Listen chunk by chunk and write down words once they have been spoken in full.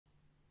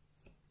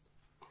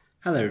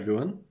Hello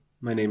everyone,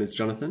 my name is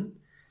Jonathan,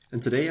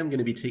 and today I'm going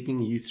to be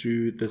taking you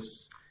through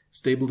this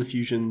Stable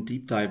Diffusion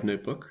deep dive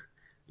notebook,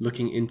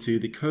 looking into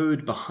the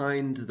code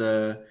behind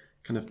the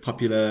kind of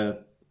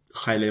popular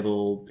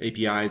high-level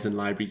APIs and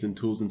libraries and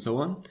tools and so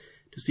on,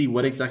 to see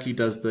what exactly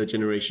does the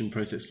generation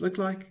process look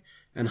like,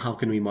 and how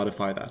can we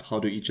modify that? How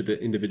do each of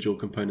the individual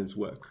components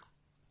work?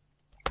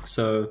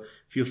 So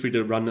feel free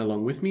to run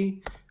along with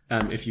me.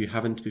 If you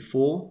haven't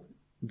before,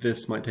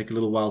 this might take a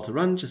little while to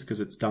run just because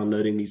it's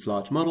downloading these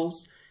large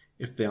models,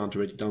 if they aren't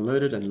already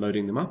downloaded, and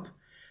loading them up.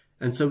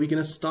 And so we're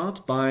going to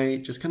start by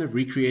just kind of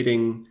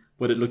recreating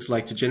what it looks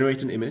like to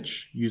generate an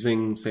image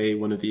using, say,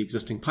 one of the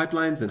existing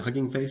pipelines in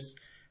Hugging Face.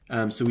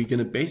 So we're going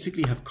to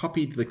basically have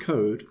copied the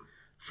code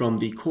from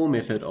the core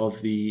method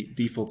of the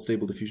default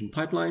Stable Diffusion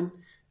pipeline.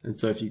 And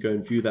so if you go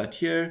and view that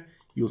here,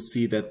 you'll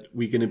see that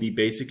we're going to be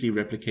basically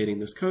replicating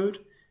this code,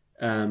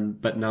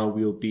 but now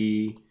we'll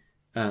be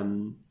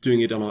doing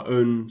it on our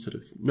own sort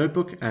of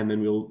notebook, and then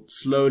we'll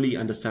slowly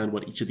understand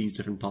what each of these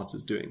different parts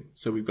is doing.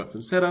 So we've got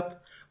some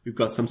setup, we've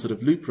got some sort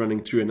of loop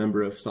running through a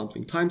number of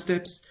sampling time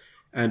steps,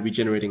 and we're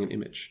generating an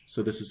image.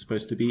 So this is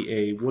supposed to be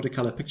a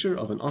watercolor picture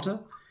of an otter.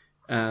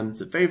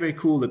 So very, very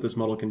cool that this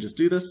model can just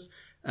do this.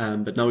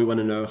 But now we want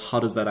to know, how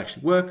does that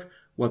actually work?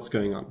 What's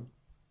going on?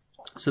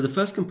 So the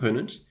first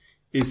component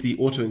is the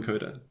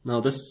autoencoder. Now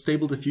this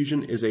Stable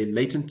Diffusion is a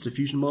latent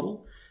diffusion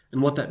model.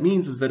 And what that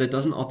means is that it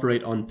doesn't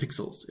operate on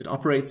pixels. It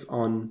operates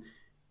on,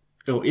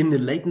 or in the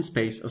latent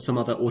space of some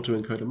other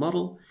autoencoder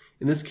model.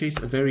 In this case,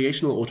 a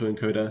variational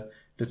autoencoder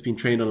that's been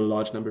trained on a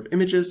large number of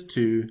images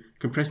to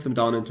compress them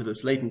down into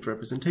this latent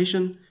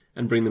representation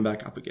and bring them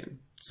back up again.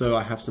 So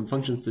I have some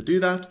functions to do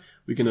that.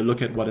 We're going to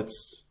look at what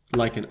it's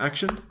like in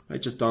action,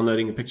 right? Just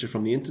downloading a picture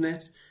from the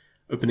internet,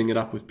 opening it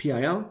up with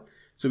PIL.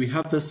 So we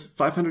have this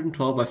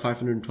 512 by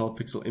 512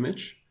 pixel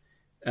image.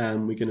 We're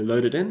going to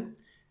load it in.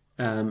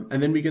 And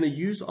then we're going to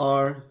use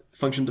our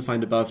function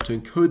defined above to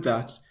encode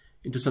that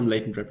into some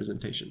latent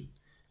representation.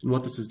 And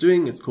what this is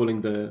doing is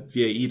calling the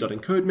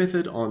vae.encode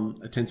method on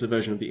a tensor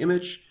version of the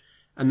image.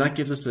 And that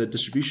gives us a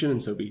distribution.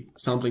 And so we're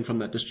sampling from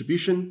that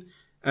distribution.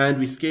 And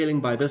we're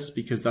scaling by this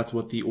because that's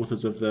what the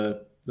authors of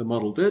the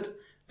model did.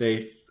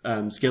 They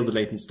scaled the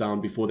latents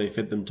down before they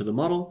fed them to the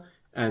model.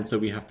 And so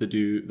we have to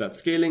do that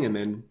scaling and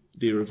then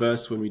the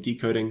reverse when we're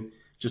decoding,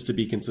 just to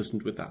be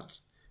consistent with that.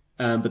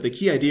 But the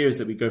key idea is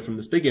that we go from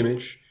this big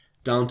image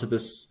down to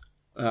this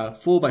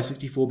 4 by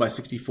 64 by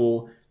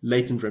 64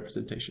 latent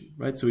representation,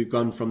 right? So we've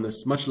gone from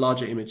this much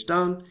larger image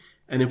down,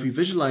 and if we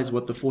visualize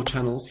what the 4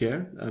 channels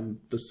here,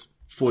 this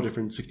 4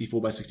 different 64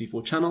 by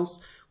 64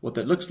 channels, what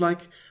that looks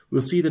like,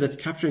 we'll see that it's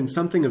capturing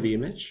something of the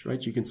image,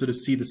 right? You can sort of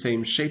see the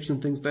same shapes and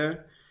things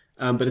there,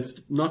 but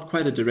it's not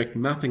quite a direct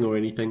mapping or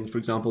anything. For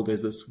example,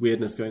 there's this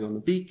weirdness going on the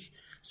beak.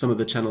 Some of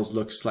the channels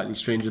look slightly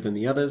stranger than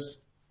the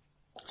others.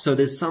 So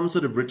there's some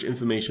sort of rich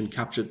information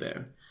captured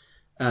there.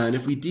 And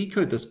if we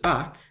decode this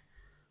back,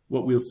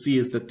 what we'll see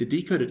is that the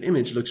decoded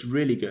image looks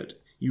really good.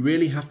 You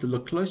really have to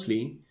look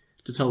closely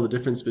to tell the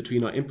difference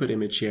between our input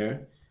image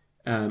here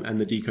and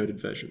the decoded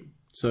version.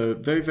 So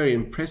very, very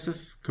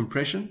impressive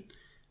compression,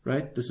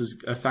 right? This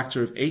is a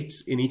factor of 8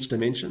 in each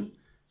dimension.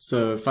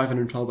 So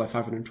 512 by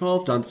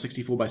 512 down to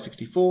 64 by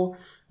 64.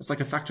 It's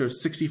like a factor of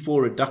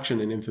 64 reduction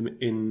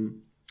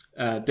in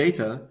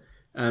data,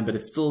 but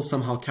it's still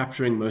somehow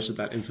capturing most of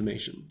that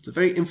information. It's a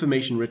very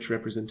information-rich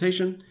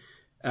representation.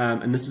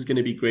 And this is going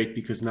to be great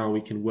because now we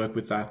can work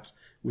with that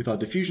with our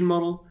diffusion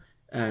model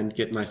and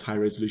get nice high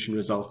resolution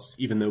results,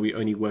 even though we're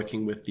only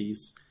working with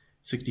these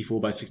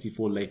 64 by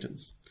 64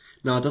 latents.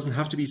 Now, it doesn't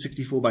have to be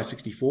 64 by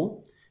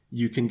 64.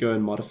 You can go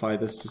and modify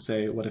this to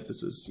say, what if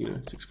this is,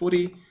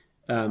 640,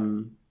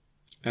 and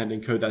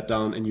encode that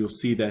down, and you'll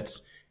see that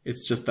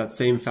it's just that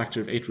same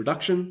factor of 8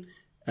 reduction.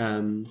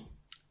 And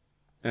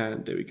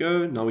there we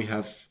go. Now we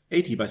have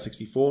 80 by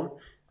 64.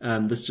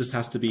 This just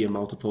has to be a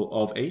multiple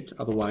of 8,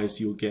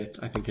 otherwise you'll get,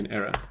 I think, an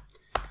error.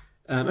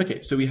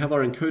 Okay, so we have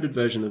our encoded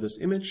version of this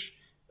image,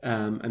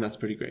 and that's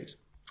pretty great.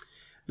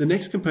 The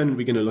next component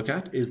we're going to look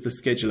at is the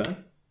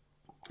scheduler,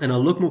 and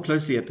I'll look more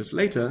closely at this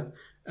later,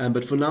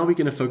 but for now we're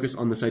going to focus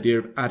on this idea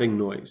of adding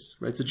noise,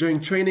 right? So during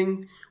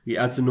training, we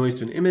add some noise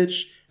to an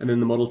image, and then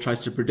the model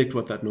tries to predict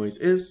what that noise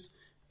is,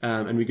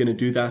 and we're going to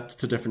do that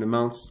to different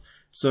amounts.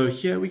 So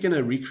here we're going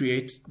to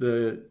recreate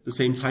the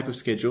same type of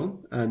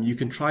schedule. You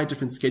can try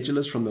different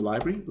schedulers from the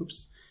library.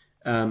 Oops.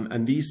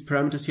 And these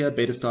parameters here,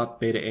 beta start,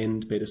 beta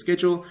end, beta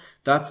schedule,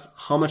 that's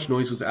how much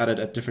noise was added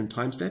at different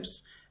time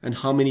steps and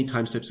how many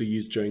time steps are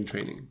used during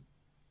training.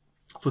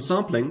 For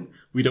sampling,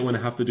 we don't want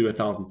to have to do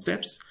 1,000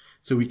 steps.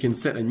 So we can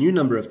set a new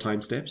number of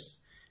time steps,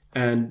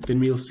 and then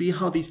we'll see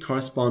how these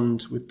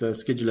correspond with the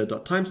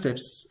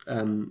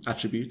scheduler.timesteps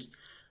attribute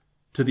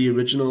to the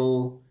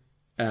original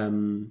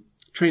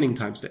training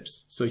time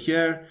steps. So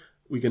here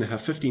we're going to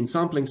have 15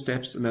 sampling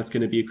steps, and that's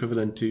going to be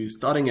equivalent to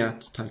starting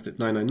at time step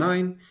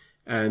 999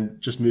 and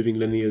just moving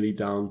linearly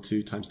down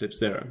to time step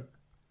 0.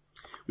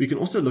 We can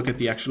also look at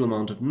the actual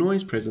amount of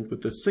noise present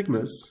with the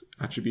sigmas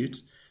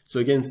attribute. So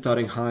again,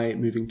 starting high,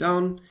 moving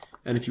down,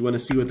 and if you want to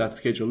see what that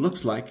schedule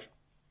looks like,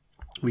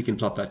 we can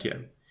plot that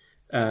here.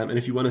 And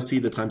if you want to see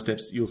the time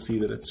steps, you'll see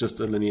that it's just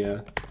a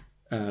linear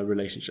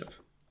relationship.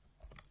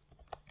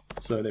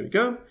 So there we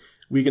go.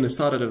 We're going to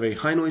start at a very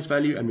high noise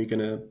value, and we're going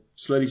to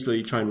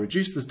slowly try and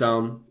reduce this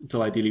down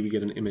until ideally we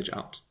get an image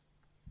out.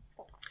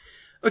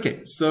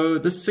 Okay, so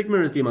this sigma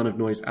is the amount of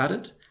noise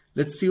added.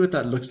 Let's see what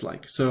that looks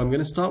like. So I'm going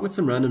to start with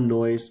some random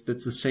noise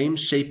that's the same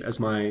shape as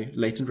my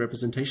latent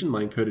representation,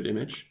 my encoded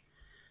image.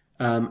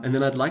 And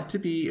then I'd like to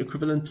be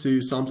equivalent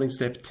to sampling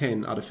step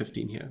 10 out of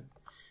 15 here.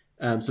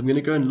 So I'm going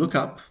to go and look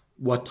up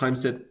what time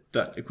step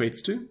that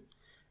equates to.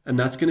 And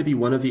that's going to be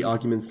one of the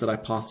arguments that I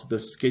pass to the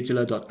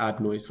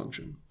scheduler.addNoise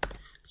function.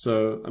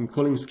 So I'm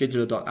calling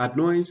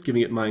scheduler.addNoise,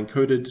 giving it my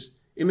encoded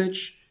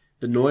image,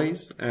 the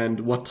noise,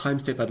 and what time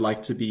step I'd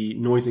like to be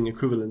noising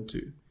equivalent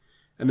to.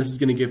 And this is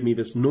going to give me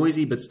this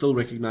noisy but still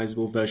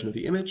recognizable version of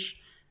the image.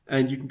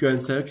 And you can go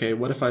and say, okay,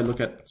 what if I look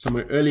at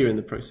somewhere earlier in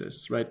the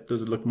process, right?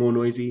 Does it look more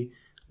noisy?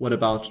 What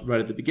about right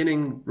at the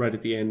beginning, right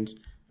at the end?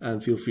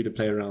 Feel free to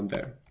play around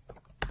there.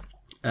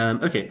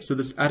 Okay, so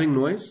this adding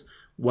noise,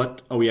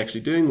 what are we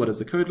actually doing? What does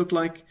the code look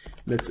like?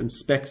 Let's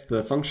inspect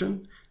the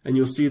function. And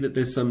you'll see that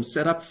there's some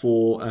setup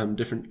for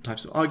different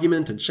types of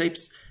argument and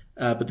shapes.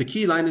 But the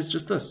key line is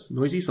just this.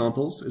 Noisy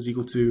samples is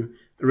equal to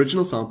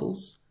original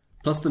samples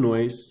plus the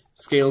noise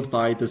scaled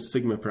by this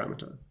sigma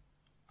parameter.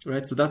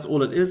 Right? So that's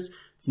all it is.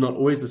 It's not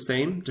always the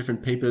same.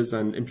 Different papers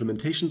and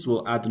implementations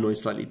will add the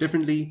noise slightly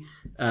differently.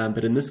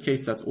 But in this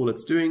case, that's all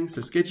it's doing.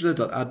 So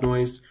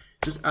scheduler.addNoise,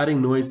 just adding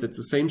noise that's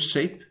the same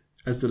shape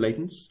as the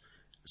latents,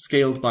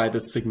 scaled by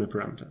this sigma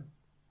parameter.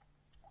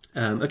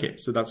 Okay,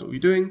 so that's what we're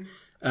doing.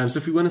 So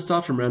if we want to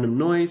start from random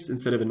noise,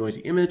 instead of a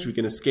noisy image, we're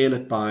going to scale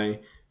it by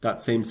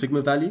that same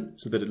sigma value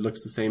so that it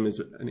looks the same as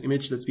an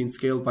image that's been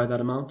scaled by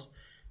that amount.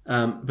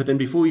 But then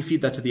before we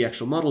feed that to the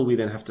actual model, we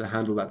then have to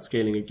handle that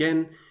scaling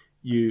again.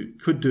 You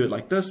could do it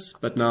like this,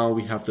 but now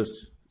we have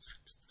this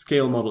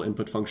scale model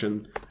input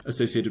function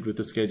associated with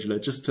the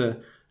scheduler just to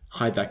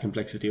hide that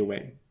complexity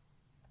away.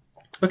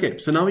 Okay,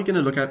 so now we're going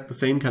to look at the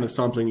same kind of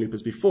sampling loop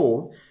as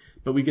before,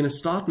 but we're going to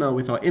start now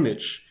with our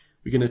image.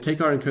 We're going to take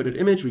our encoded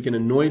image, we're going to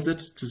noise it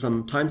to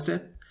some time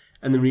step,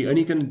 and then we're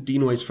only going to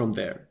denoise from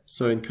there.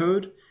 So in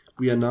code,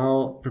 we are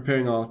now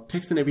preparing our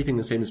text and everything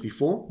the same as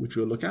before, which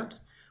we'll look at.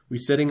 We're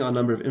setting our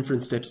number of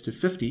inference steps to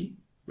 50,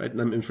 right?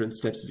 Number of inference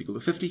steps is equal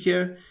to 50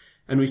 here.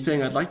 And we're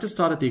saying I'd like to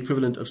start at the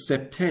equivalent of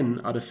step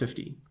 10 out of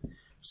 50.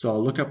 So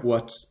I'll look up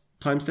what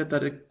time step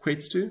that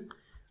equates to.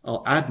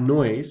 I'll add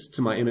noise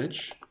to my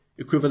image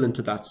equivalent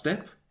to that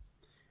step.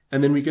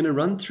 And then we're going to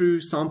run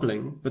through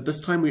sampling, but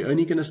this time we're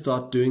only going to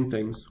start doing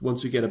things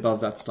once we get above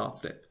that start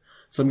step.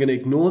 So I'm going to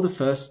ignore the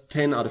first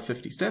 10 out of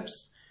 50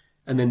 steps.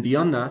 And then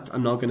beyond that,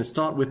 I'm now going to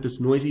start with this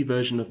noisy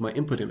version of my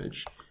input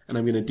image, and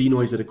I'm going to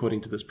denoise it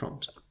according to this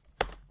prompt.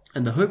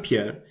 And the hope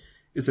here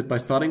is that by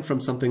starting from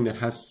something that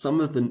has some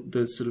of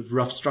the sort of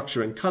rough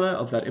structure and color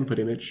of that input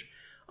image,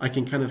 I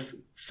can kind of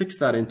fix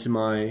that into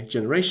my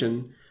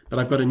generation, but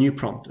I've got a new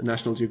prompt, a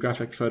National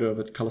Geographic photo of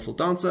a colorful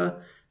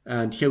dancer.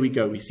 And here we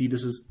go. We see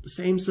this is the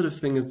same sort of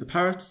thing as the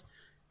parrot,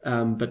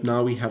 but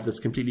now we have this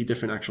completely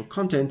different actual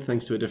content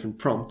thanks to a different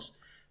prompt.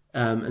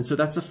 And so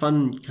that's a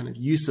fun kind of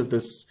use of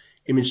this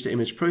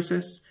image-to-image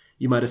process.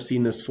 You might have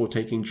seen this for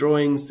taking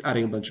drawings,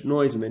 adding a bunch of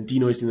noise, and then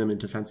denoising them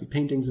into fancy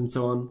paintings and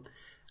so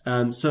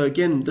on. So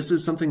again, this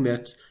is something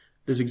that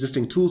there's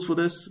existing tools for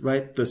this,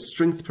 right? The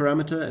strength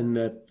parameter and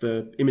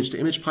the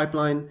image-to-image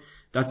pipeline,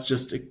 that's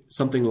just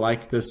something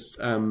like this.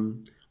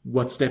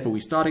 What step are we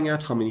starting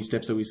at? How many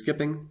steps are we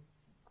skipping?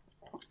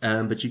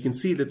 But you can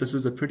see that this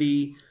is a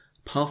pretty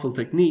powerful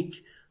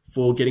technique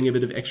for getting a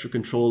bit of extra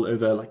control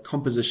over like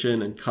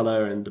composition and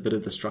color and a bit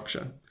of the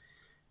structure.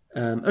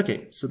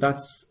 Okay, so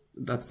that's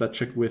that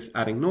trick with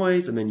adding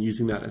noise and then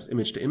using that as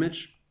image to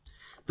image.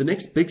 The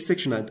next big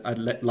section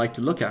I'd like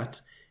to look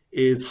at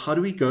is how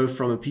do we go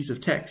from a piece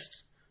of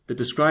text that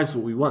describes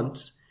what we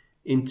want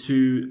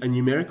into a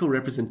numerical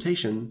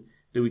representation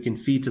that we can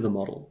feed to the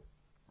model.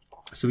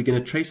 So we're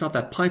going to trace out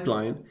that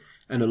pipeline,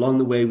 and along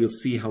the way we'll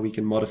see how we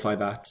can modify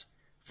that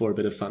for a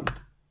bit of fun.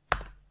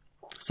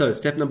 So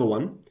step number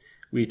one,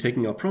 we're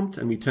taking our prompt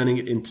and we're turning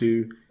it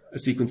into a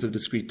sequence of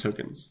discrete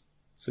tokens.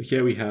 So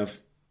here we have,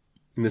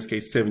 in this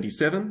case,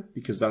 77,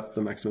 because that's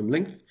the maximum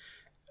length.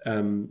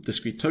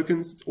 Discrete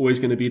tokens, it's always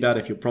going to be that.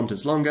 If your prompt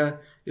is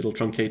longer, it'll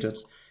truncate it.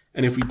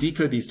 And if we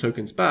decode these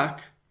tokens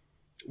back,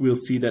 we'll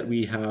see that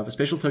we have a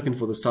special token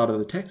for the start of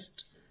the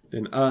text,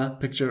 then a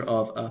picture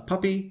of a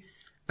puppy,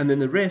 and then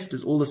the rest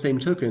is all the same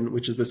token,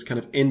 which is this kind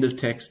of end of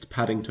text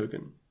padding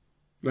token.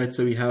 Right,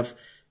 so we have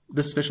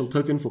this special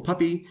token for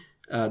puppy.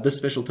 This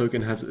special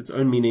token has its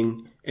own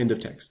meaning, end of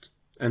text.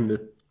 And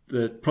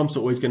the prompts are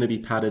always going to be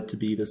padded to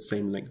be the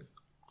same length.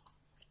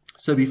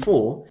 So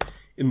before,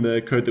 in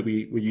the code that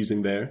we were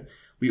using there,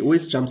 we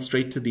always jump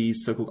straight to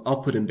these so-called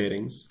output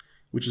embeddings,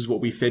 which is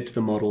what we fed to the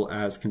model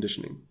as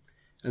conditioning.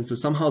 And so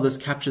somehow this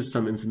captures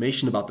some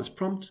information about this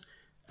prompt.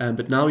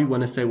 But now we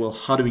want to say, well,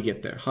 how do we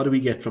get there? How do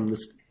we get from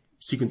this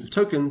sequence of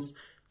tokens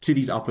to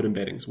these output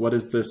embeddings? What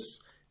is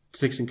this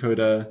text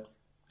encoder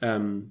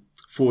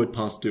forward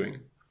pass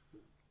doing?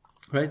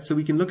 Right, so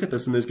we can look at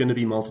this, and there's going to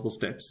be multiple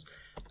steps.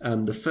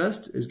 The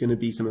first is going to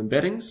be some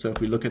embeddings. So if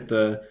we look at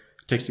the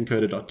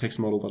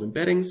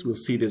textencoder.textmodel.embeddings, we'll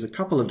see there's a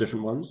couple of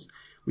different ones.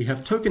 We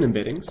have token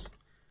embeddings,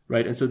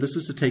 right? And so this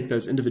is to take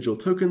those individual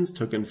tokens,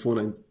 token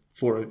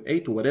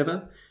 49408 or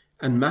whatever,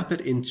 and map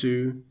it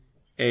into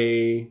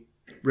a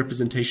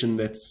representation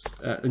that's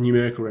a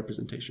numerical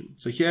representation.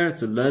 So here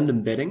it's a learned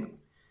embedding.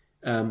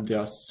 There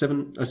are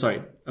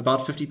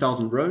about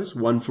 50,000 rows,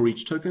 one for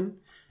each token.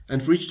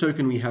 And for each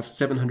token, we have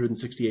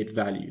 768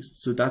 values.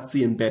 So that's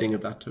the embedding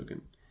of that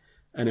token.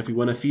 And if we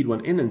want to feed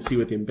one in and see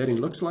what the embedding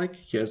looks like,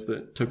 here's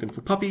the token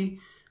for puppy,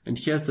 and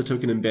here's the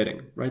token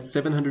embedding, right?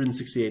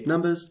 768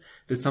 numbers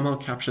that somehow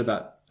capture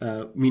that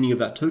meaning of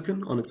that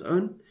token on its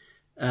own.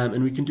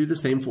 And we can do the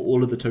same for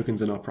all of the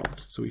tokens in our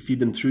prompt. So we feed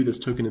them through this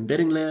token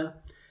embedding layer,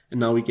 and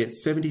now we get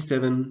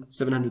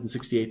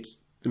 768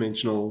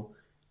 dimensional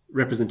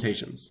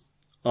representations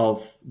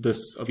of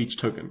each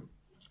token.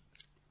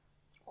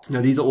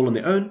 Now these are all on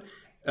their own.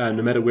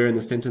 No matter where in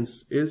the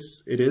sentence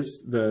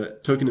the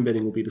token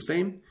embedding will be the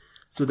same.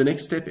 So the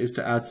next step is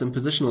to add some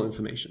positional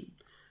information.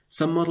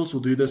 Some models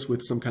will do this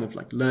with some kind of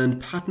like learned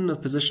pattern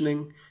of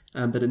positioning,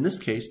 but in this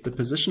case, the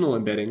positional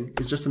embedding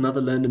is just another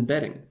learned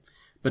embedding.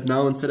 But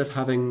now instead of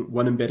having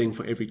one embedding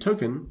for every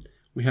token,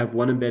 we have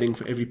one embedding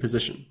for every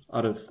position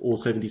out of all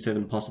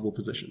 77 possible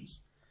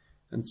positions.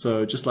 And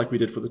so just like we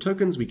did for the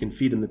tokens, we can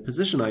feed in the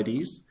position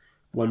IDs,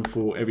 one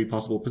for every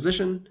possible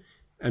position,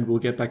 and we'll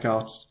get back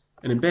out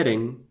an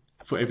embedding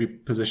for every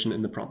position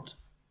in the prompt.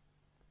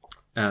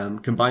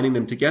 Combining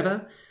them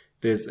together,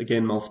 there's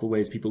again multiple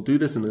ways people do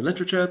this in the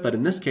literature, but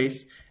in this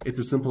case, it's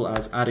as simple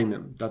as adding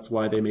them. That's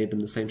why they made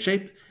them the same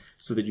shape,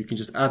 so that you can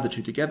just add the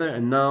two together,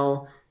 and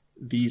now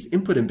these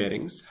input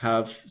embeddings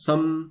have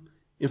some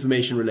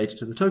information related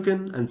to the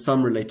token and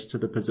some related to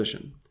the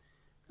position.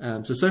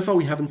 So far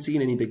we haven't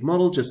seen any big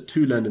model, just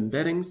two learned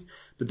embeddings,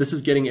 but this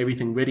is getting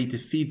everything ready to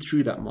feed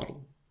through that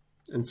model.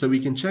 And so we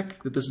can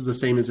check that this is the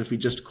same as if we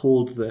just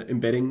called the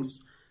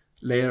embeddings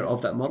layer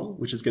of that model,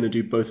 which is going to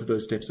do both of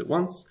those steps at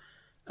once.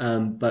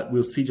 But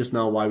we'll see just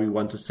now why we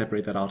want to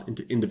separate that out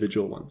into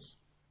individual ones.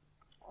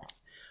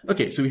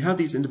 Okay, so we have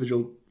these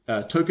individual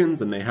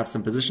tokens, and they have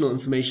some positional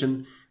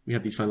information. We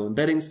have these final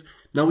embeddings.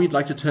 Now we'd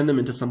like to turn them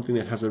into something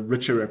that has a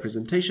richer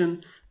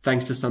representation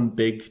thanks to some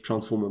big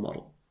transformer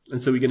model.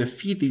 And so we're going to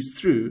feed these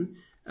through,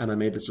 and I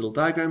made this little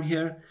diagram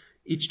here.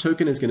 Each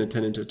token is going to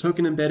turn into a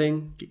token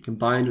embedding, get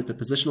combined with the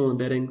positional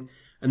embedding,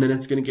 and then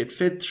it's going to get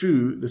fed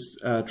through this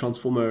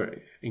transformer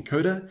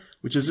encoder,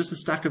 which is just a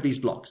stack of these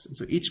blocks. And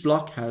so each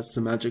block has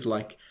some magic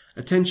like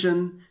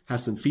attention,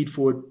 has some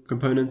feed-forward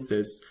components.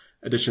 There's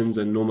additions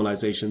and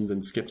normalizations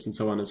and skips and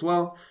so on as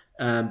well.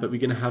 But we're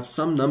going to have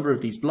some number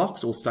of these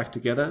blocks all stacked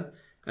together,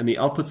 and the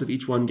outputs of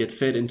each one get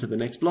fed into the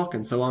next block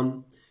and so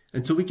on,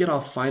 until we get our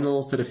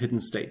final set of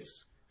hidden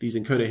states. These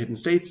encoder hidden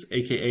states,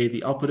 aka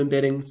the output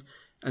embeddings,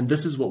 and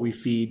this is what we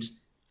feed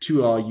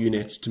to our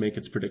UNET to make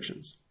its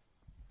predictions.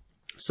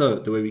 So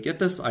the way we get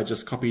this, I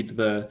just copied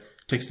the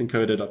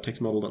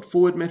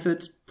textencoder.textmodel.forward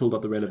method, pulled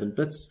out the relevant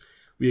bits.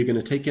 We are going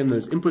to take in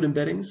those input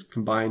embeddings,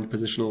 combined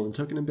positional and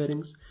token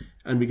embeddings,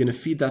 and we're going to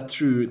feed that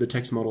through the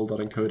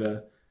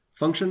textmodel.encoder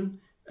function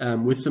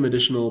with some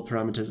additional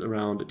parameters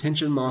around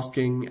attention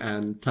masking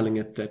and telling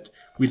it that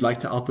we'd like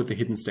to output the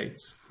hidden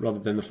states rather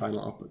than the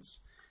final outputs.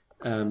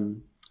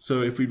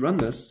 So if we run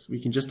this, we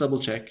can just double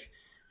check.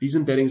 These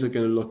embeddings are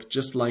going to look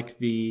just like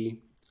the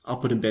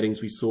output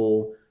embeddings we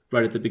saw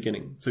right at the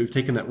beginning. So we've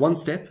taken that one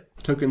step,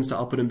 tokens to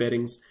output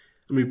embeddings,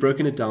 and we've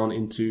broken it down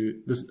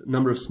into this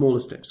number of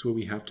smaller steps where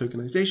we have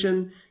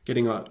tokenization,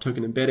 getting our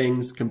token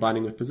embeddings,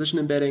 combining with position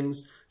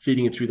embeddings,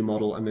 feeding it through the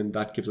model, and then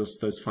that gives us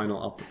those final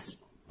outputs.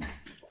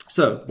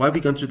 So why have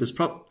we gone through this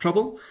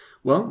trouble?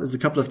 Well, there's a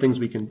couple of things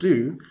we can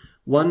do.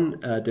 One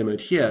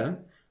demoed here,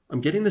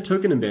 I'm getting the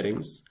token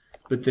embeddings,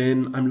 but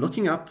then I'm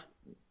looking up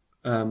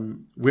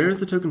where is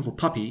the token for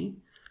puppy,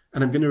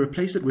 and I'm going to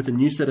replace it with a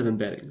new set of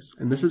embeddings.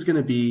 And this is going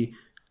to be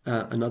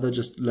another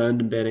just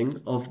learned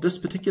embedding of this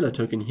particular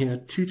token here,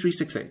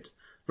 2368,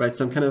 right?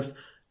 So I'm kind of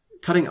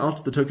cutting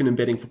out the token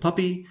embedding for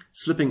puppy,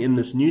 slipping in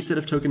this new set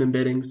of token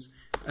embeddings,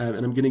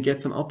 and I'm going to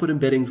get some output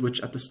embeddings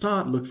which at the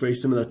start look very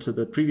similar to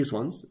the previous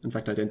ones, in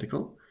fact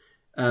identical.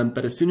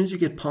 But as soon as you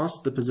get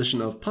past the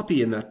position of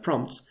puppy in that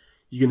prompt,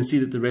 you're going to see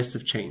that the rest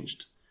have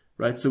changed,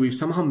 right? So we've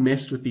somehow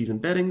messed with these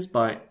embeddings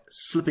by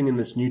slipping in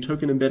this new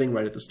token embedding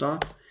right at the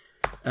start.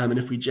 And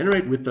if we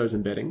generate with those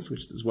embeddings,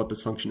 which is what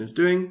this function is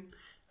doing,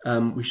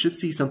 we should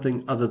see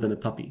something other than a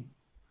puppy.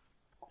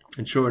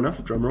 And sure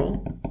enough, drum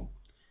roll,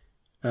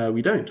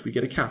 we don't. We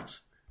get a cat.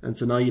 And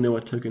so now you know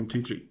what token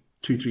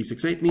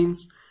 2368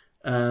 means.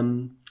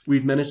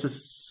 We've managed to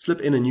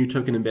slip in a new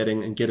token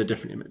embedding and get a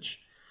different image.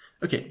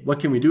 Okay, what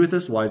can we do with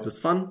this? Why is this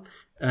fun?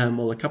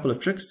 Well, a couple of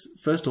tricks.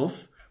 First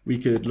off, we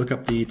could look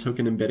up the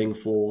token embedding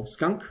for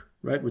skunk,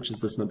 right, which is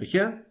this number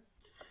here.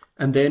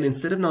 And then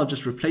instead of now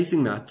just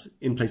replacing that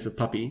in place of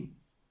puppy,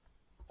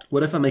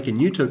 what if I make a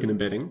new token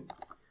embedding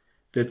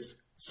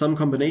that's some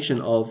combination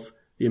of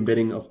the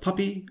embedding of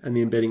puppy and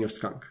the embedding of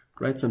skunk,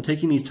 right? So I'm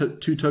taking these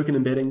two token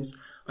embeddings,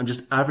 I'm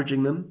just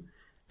averaging them,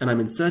 and I'm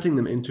inserting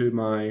them into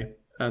my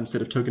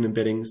set of token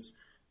embeddings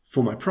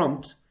for my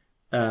prompt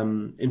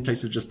in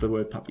place of just the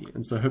word puppy.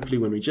 And so hopefully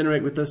when we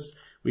generate with this,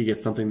 we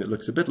get something that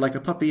looks a bit like a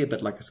puppy, a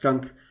bit like a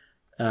skunk.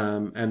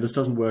 And this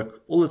doesn't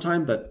work all the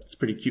time, but it's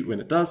pretty cute when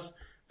it does.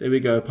 There we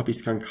go,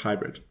 puppy-skunk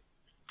hybrid.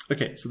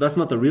 Okay, so that's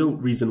not the real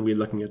reason we're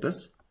looking at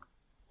this.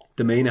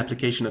 The main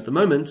application at the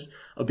moment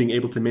of being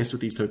able to mess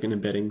with these token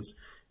embeddings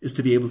is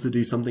to be able to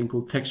do something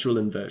called textual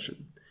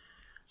inversion.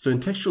 So in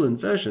textual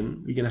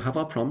inversion, we're going to have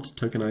our prompt,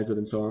 tokenize it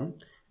and so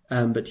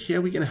on. But here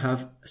we're going to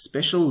have a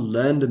special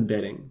learned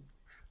embedding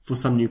for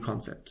some new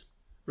concept,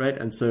 right?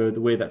 And so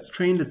the way that's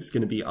trained is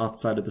going to be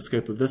outside of the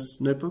scope of this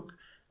notebook.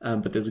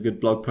 But there's a good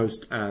blog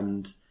post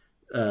and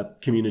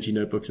community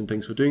notebooks and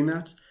things for doing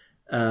that.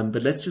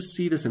 But let's just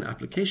see this in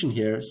application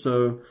here.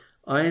 So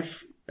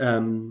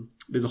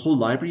there's a whole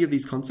library of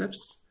these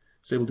concepts,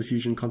 Stable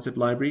Diffusion concept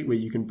library, where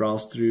you can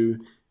browse through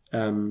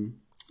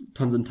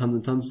tons and tons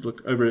and tons,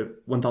 look over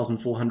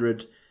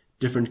 1,400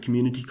 different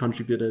community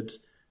contributed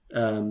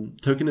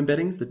token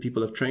embeddings that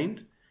people have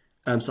trained.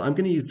 So I'm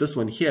going to use this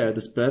one here,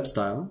 this burb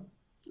style.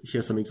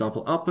 Here's some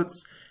example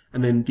outputs.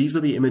 And then these are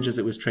the images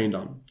it was trained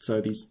on. So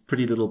these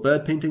pretty little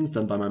bird paintings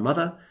done by my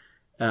mother.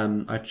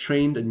 I've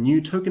trained a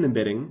new token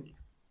embedding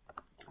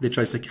that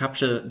tries to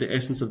capture the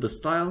essence of the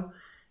style.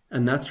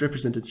 And that's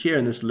represented here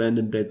in this learned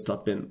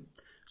embeds.bin.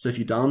 So if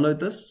you download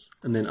this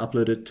and then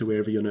upload it to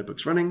wherever your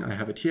notebook's running, I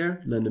have it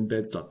here, learned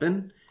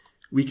embeds.bin.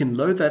 We can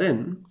load that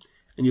in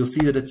and you'll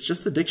see that it's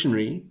just a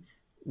dictionary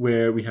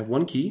where we have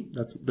one key.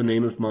 That's the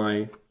name of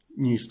my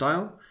new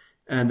style.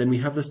 And then we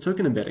have this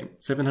token embedding,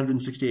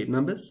 768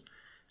 numbers.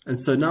 And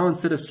so now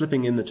instead of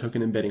slipping in the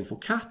token embedding for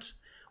cat,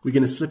 we're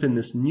going to slip in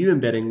this new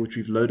embedding, which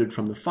we've loaded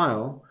from the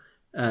file,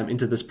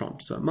 into this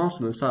prompt. So mouse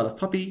in the style of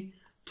puppy,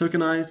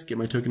 tokenize, get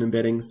my token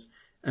embeddings,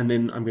 and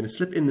then I'm going to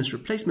slip in this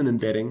replacement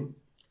embedding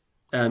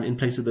in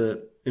place of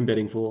the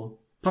embedding for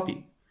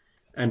puppy.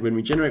 And when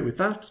we generate with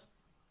that,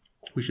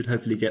 we should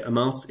hopefully get a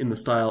mouse in the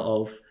style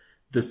of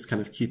this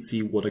kind of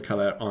cutesy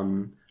watercolor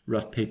on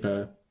rough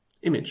paper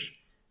image.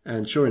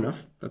 And sure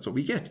enough, that's what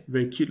we get. A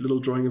very cute little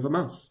drawing of a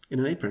mouse in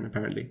an apron,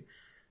 apparently.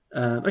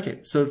 Okay,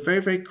 so very,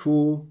 very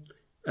cool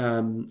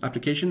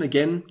application.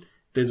 Again,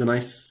 there's a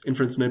nice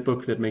inference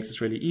notebook that makes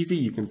this really easy.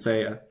 You can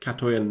say a cat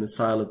toy in the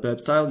style of burb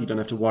style. You don't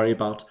have to worry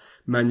about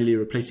manually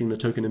replacing the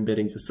token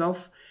embeddings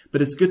yourself.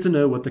 But it's good to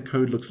know what the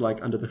code looks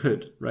like under the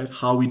hood, right?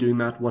 How are we doing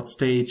that? What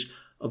stage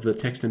of the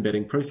text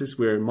embedding process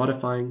we're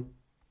modifying?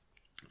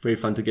 Very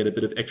fun to get a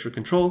bit of extra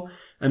control,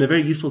 and a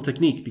very useful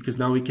technique because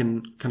now we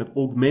can kind of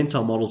augment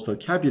our model's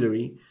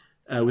vocabulary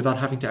without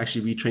having to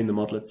actually retrain the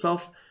model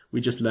itself.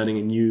 We're just learning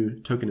a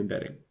new token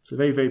embedding. So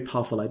very, very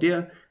powerful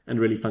idea and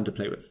really fun to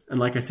play with. And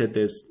like I said,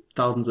 there's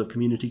thousands of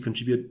community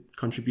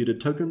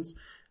contributed tokens,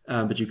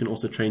 but you can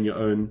also train your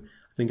own.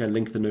 I think I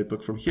linked the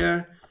notebook from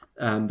here,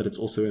 but it's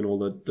also in all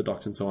the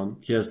docs and so on.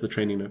 Here's the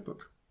training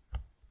notebook.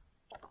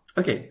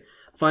 Okay,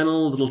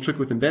 final little trick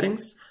with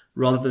embeddings.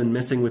 Rather than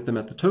messing with them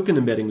at the token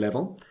embedding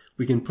level,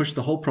 we can push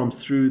the whole prompt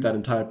through that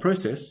entire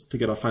process to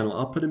get our final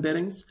output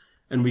embeddings,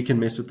 and we can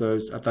mess with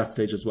those at that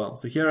stage as well.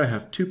 So here I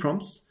have two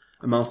prompts,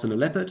 a mouse and a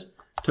leopard,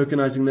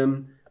 tokenizing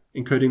them,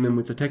 encoding them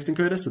with the text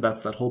encoder, so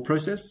that's that whole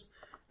process.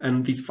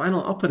 And these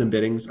final output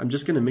embeddings, I'm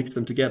just going to mix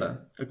them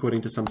together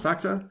according to some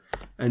factor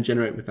and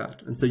generate with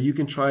that. And so you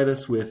can try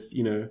this with,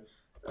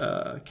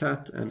 a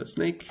cat and a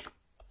snake,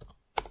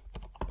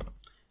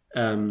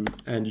 and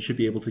you should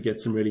be able to get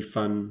some really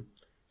fun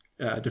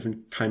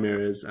different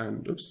chimeras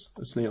and, oops,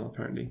 a snail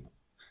apparently.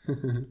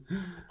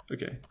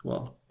 Okay,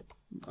 well,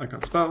 I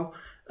can't spell.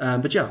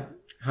 But yeah,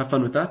 have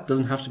fun with that.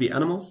 Doesn't have to be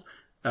animals.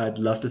 I'd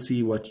love to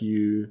see what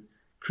you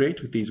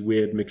create with these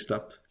weird mixed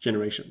up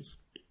generations.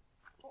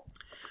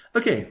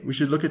 Okay, we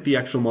should look at the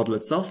actual model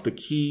itself, the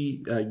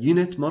key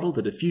UNET model,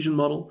 the diffusion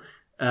model.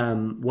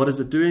 What is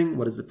it doing?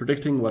 What is it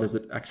predicting? What is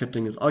it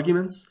accepting as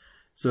arguments?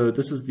 So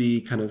this is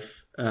the kind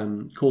of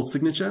call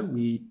signature.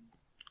 We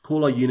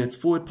call our UNET's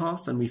forward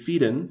pass and we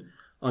feed in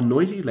our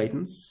noisy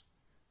latents,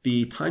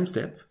 the time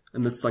step,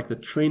 and that's like the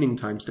training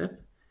time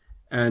step,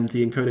 and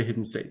the encoder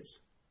hidden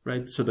states,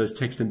 right? So those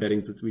text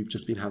embeddings that we've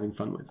just been having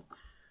fun with.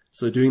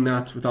 So doing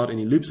that without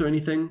any loops or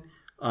anything,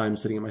 I'm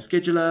sitting in my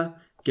scheduler,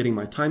 getting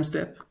my time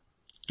step,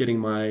 getting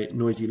my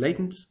noisy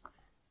latent,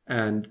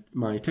 and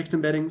my text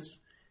embeddings,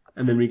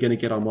 and then we're going to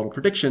get our model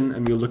prediction,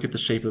 and we'll look at the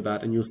shape of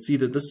that, and you'll see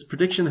that this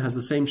prediction has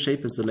the same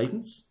shape as the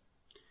latents.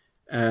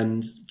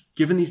 And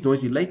given these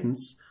noisy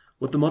latents,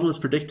 what the model is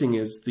predicting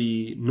is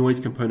the noise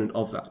component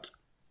of that.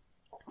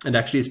 And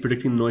actually it's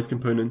predicting the noise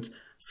component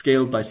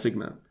scaled by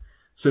sigma.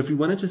 So if we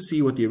wanted to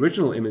see what the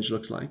original image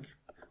looks like,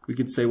 we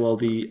could say, well,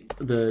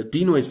 the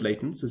denoise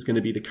latents is going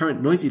to be the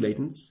current noisy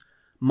latents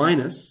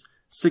minus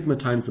sigma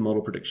times the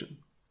model prediction,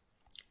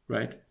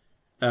 right?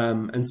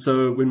 And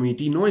so when we're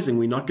denoising,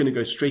 we're not going to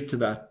go straight to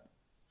that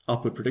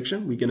output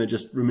prediction. We're going to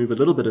just remove a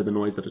little bit of the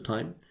noise at a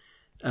time.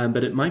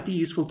 But it might be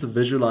useful to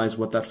visualize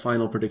what that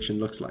final prediction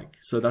looks like.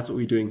 So that's what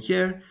we're doing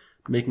here,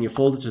 making a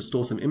folder to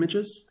store some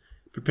images,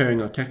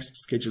 preparing our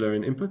text scheduler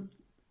and input.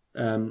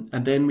 And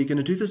then we're going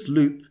to do this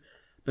loop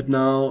but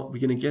now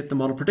we're going to get the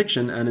model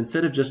prediction, and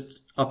instead of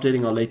just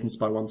updating our latents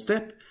by one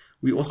step,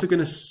 we're also going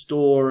to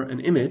store an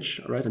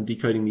image, right? I'm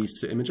decoding these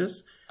to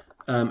images,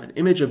 an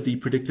image of the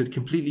predicted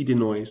completely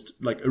denoised,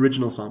 like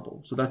original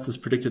sample. So that's this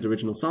predicted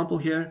original sample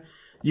here.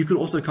 You could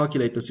also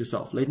calculate this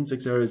yourself. Latent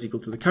X0 is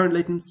equal to the current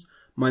latents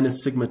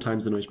minus sigma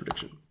times the noise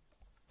prediction.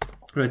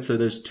 Right, so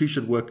those two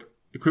should work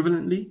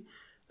equivalently,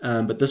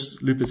 but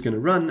this loop is going to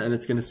run and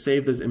it's going to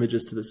save those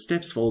images to the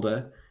steps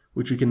folder,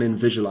 which we can then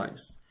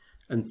visualize.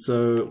 And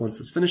so once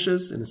this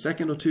finishes in a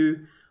second or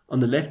two, on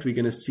the left we're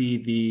going to see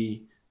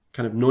the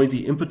kind of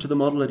noisy input to the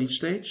model at each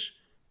stage,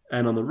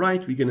 and on the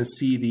right we're going to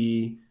see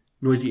the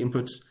noisy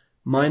input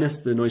minus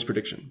the noise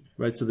prediction,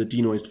 right? So the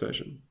denoised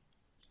version.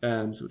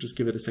 So we'll just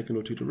give it a second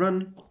or two to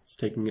run. It's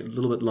taking a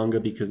little bit longer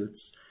because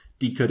it's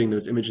decoding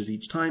those images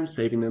each time,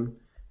 saving them.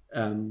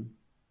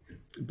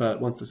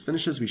 But once this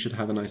finishes, we should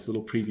have a nice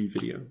little preview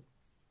video.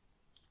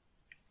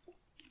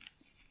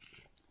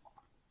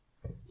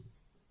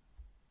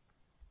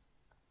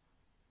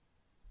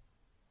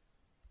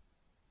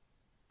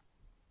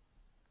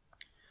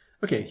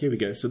 Okay, here we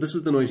go. So this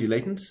is the noisy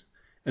latent.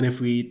 And if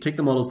we take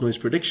the model's noise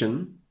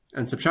prediction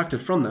and subtract it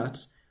from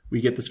that,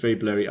 we get this very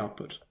blurry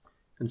output.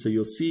 And so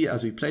you'll see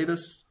as we play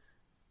this,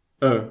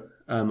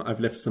 I've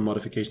left some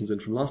modifications in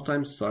from last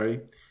time,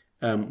 sorry.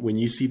 When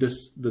you see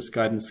this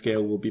guidance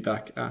scale will be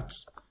back at,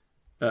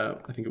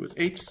 I think it was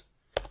 8.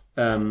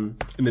 In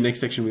the next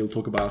section, we'll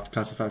talk about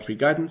classifier-free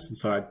guidance. And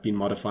so I've been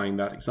modifying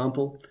that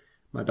example.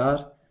 My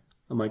bad.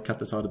 I might cut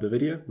this out of the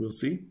video. We'll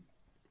see.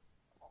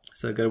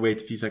 So I've got to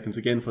wait a few seconds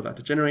again for that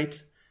to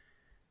generate.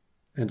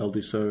 And I'll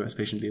do so as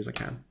patiently as I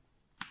can.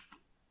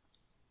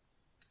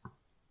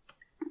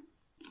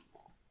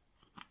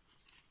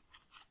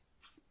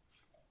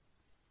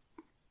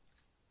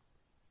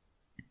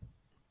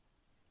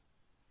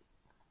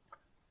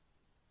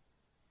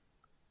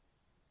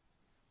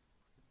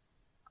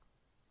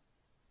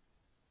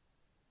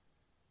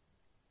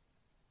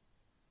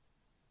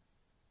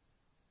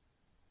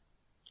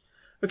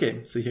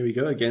 Okay, so here we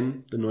go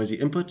again, the noisy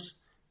input,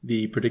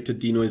 the predicted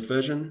denoised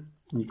version.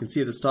 And you can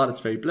see at the start it's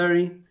very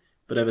blurry,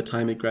 but over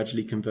time it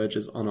gradually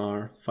converges on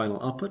our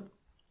final output.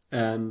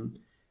 And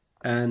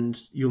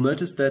you'll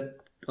notice that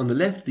on the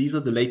left, these are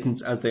the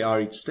latents as they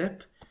are each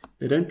step.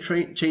 They don't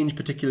change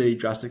particularly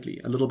drastically,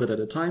 a little bit at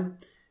a time.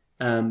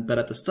 But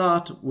at the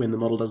start, when the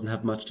model doesn't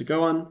have much to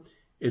go on,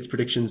 its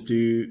predictions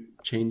do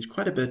change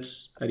quite a bit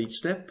at each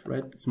step,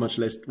 right? It's much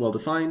less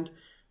well-defined.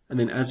 And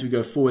then as we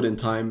go forward in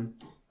time,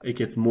 it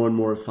gets more and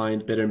more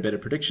refined, better and better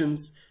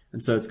predictions.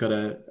 And so it's got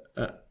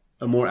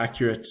a more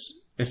accurate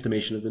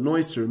estimation of the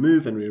noise to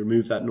remove, and we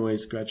remove that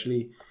noise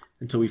gradually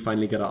until we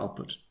finally get our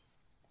output.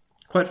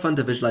 Quite fun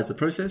to visualize the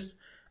process,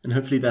 and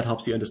hopefully that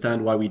helps you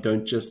understand why we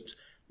don't just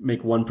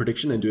make one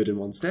prediction and do it in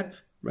one step,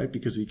 right?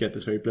 Because we get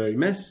this very blurry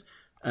mess,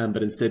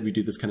 but instead we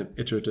do this kind of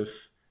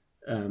iterative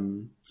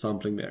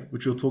sampling there,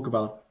 which we'll talk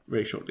about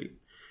very shortly.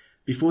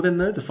 Before then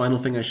though, the final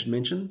thing I should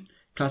mention,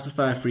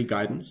 classifier-free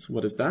guidance.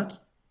 What is that?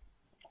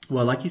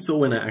 Well, like you saw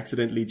when I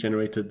accidentally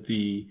generated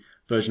the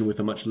version with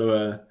a much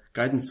lower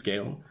guidance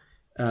scale,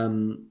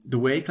 the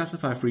way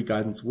classifier-free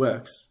guidance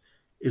works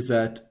is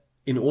that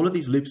in all of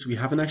these loops, we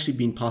haven't actually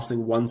been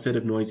passing one set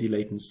of noisy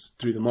latents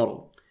through the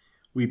model.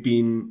 We've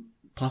been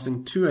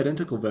passing two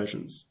identical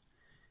versions.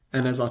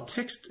 And as our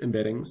text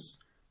embeddings,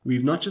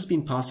 we've not just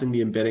been passing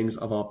the embeddings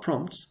of our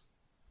prompts,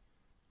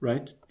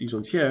 right? These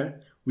ones here,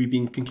 we've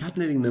been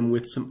concatenating them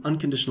with some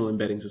unconditional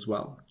embeddings as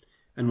well.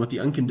 And what the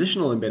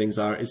unconditional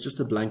embeddings are is just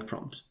a blank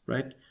prompt,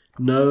 right?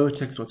 No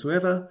text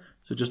whatsoever,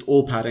 so just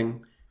all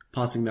padding,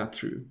 passing that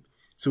through.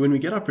 So when we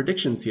get our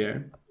predictions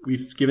here,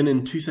 we've given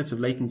in two sets of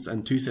latents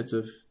and two sets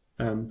of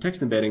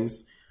text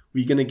embeddings.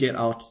 We're going to get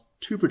out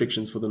two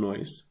predictions for the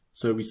noise.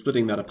 So we're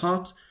splitting that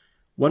apart.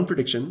 One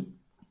prediction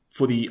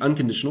for the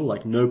unconditional,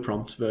 like no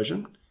prompt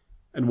version,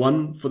 and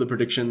one for the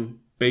prediction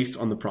based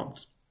on the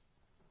prompt.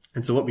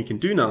 And so what we can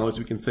do now is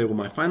we can say, well,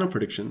 my final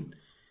prediction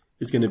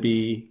is going to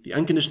be the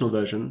unconditional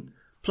version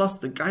plus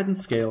the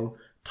guidance scale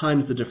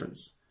times the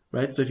difference,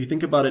 right? So if you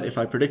think about it, if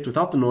I predict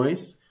without the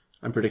noise,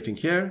 I'm predicting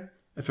here.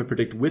 If I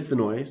predict with the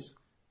noise,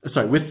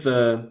 with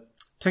the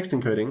text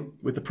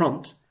encoding, with the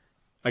prompt,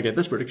 I get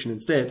this prediction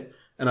instead,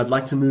 and I'd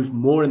like to move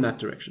more in that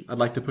direction. I'd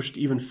like to push it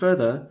even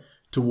further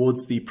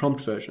towards the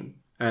prompt version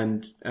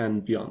and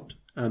beyond.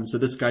 So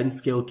this guidance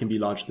scale can be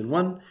larger than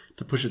 1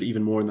 to push it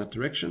even more in that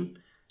direction.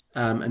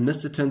 And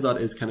this, it turns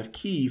out, is kind of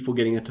key for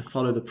getting it to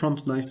follow the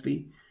prompt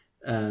nicely.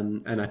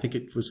 And I think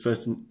it was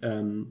first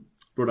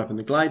brought up in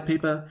the Glide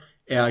paper.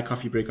 AI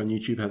Coffee Break on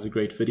YouTube has a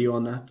great video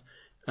on that.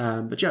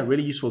 But yeah,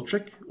 really useful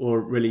trick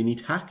or really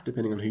neat hack,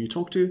 depending on who you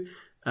talk to.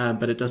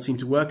 But it does seem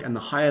to work. And the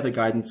higher the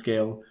guidance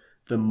scale,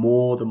 the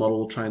more the model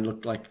will try and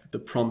look like the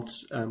prompt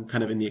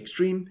kind of in the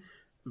extreme,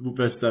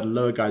 versus at a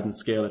lower guidance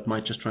scale, it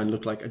might just try and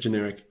look like a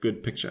generic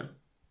good picture.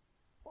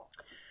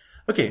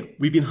 Okay,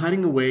 we've been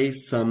hiding away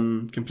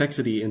some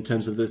complexity in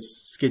terms of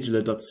this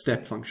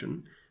scheduler.step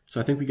function. So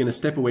I think we're going to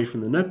step away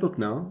from the notebook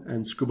now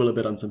and scribble a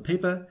bit on some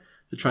paper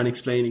to try and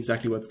explain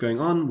exactly what's going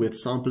on with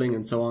sampling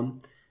and so on.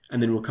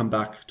 and then we'll come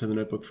back to the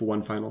notebook for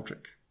one final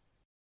trick.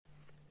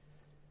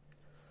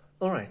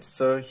 Alright,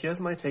 so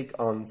here's my take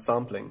on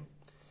sampling.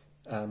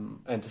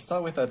 And to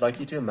start with, I'd like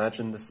you to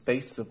imagine the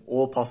space of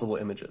all possible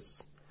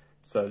images.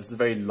 So this is a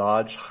very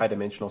large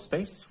high-dimensional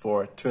space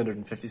for a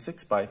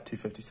 256 by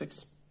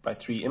 256 by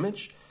 3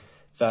 image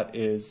that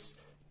is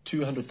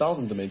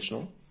 200,000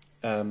 dimensional.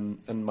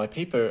 And my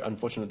paper,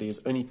 unfortunately, is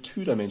only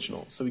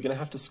 2-dimensional. So we're going to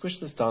have to squish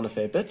this down a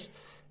fair bit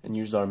and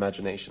use our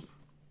imagination.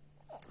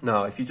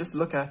 Now, if you just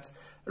look at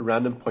a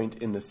random point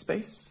in this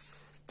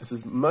space, this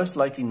is most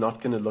likely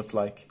not going to look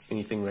like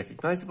anything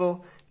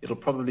recognizable. It'll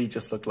probably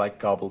just look like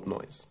garbled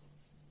noise.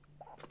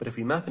 But if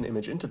we map an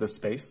image into this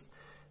space,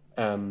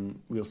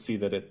 we'll see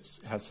that it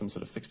has some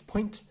sort of fixed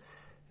point.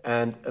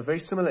 And a very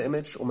similar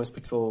image, almost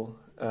pixel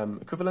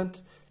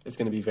equivalent, is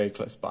going to be very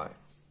close by.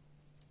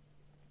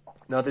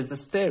 Now, there's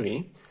this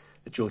theory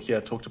that you'll hear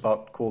talked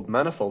about called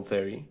manifold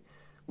theory,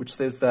 which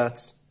says that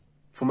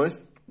for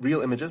most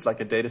real images, like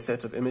a data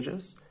set of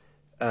images,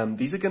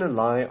 these are going to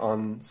lie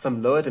on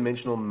some lower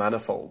dimensional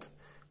manifold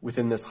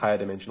within this higher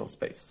dimensional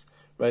space,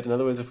 right? In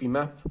other words, if we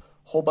map a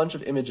whole bunch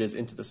of images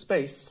into the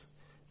space,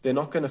 they're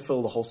not going to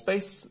fill the whole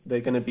space. They're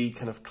going to be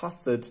kind of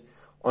clustered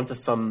onto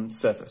some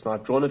surface. Now,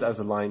 I've drawn it as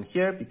a line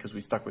here because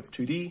we stuck with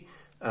 2D,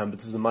 but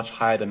this is a much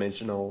higher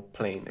dimensional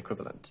plane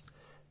equivalent.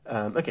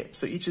 Okay,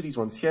 so each of these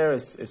ones here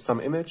is some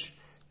image,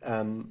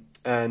 and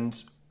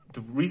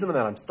the reason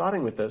that I'm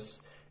starting with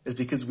this is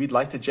because we'd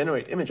like to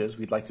generate images.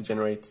 We'd like to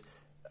generate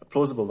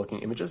plausible looking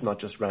images, not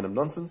just random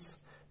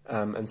nonsense,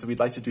 and so we'd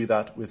like to do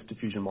that with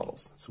diffusion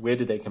models. So where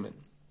do they come in?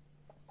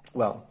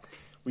 Well,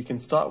 we can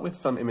start with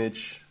some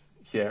image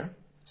here,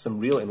 some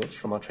real image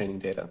from our training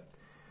data,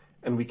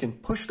 and we can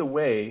push it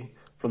away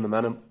from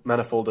the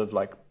manifold of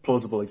like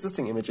plausible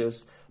existing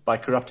images by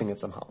corrupting it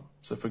somehow.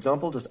 So for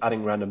example, just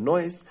adding random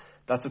noise,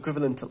 that's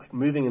equivalent to like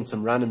moving in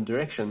some random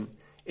direction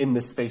in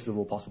this space of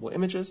all possible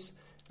images.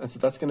 And so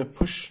that's going to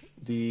push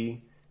the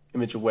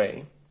image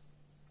away.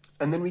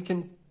 And then we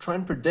can try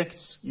and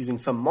predict using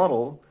some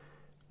model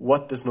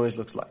what this noise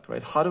looks like,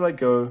 right? How do I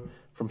go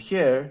from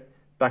here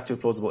back to a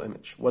plausible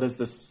image? What is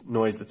this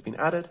noise that's been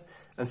added?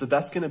 And so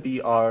that's going to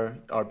be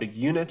our big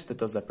unit that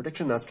does that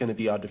prediction. That's going to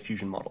be our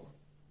diffusion model,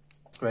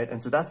 right?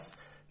 And so that's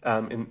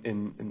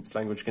in this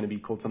language going to be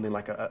called something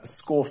like a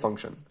score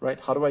function, right?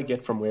 How do I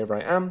get from wherever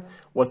I am?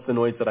 What's the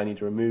noise that I need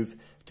to remove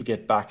to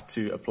get back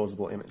to a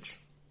plausible image?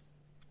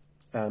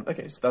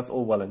 Okay, so that's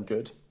all well and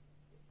good.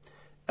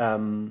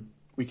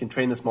 We can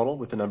train this model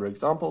with a number of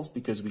examples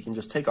because we can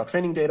just take our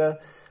training data,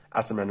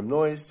 add some random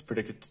noise,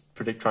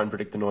 try and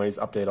predict the noise,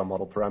 update our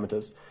model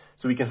parameters.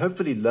 So we can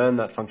hopefully learn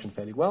that function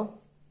fairly well.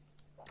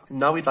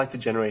 Now we'd like to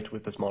generate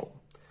with this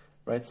model,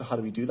 right? So how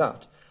do we do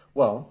that?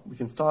 Well, we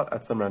can start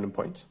at some random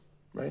point,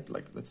 right?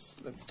 Like let's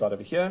start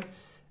over here.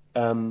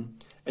 And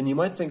you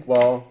might think,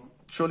 well,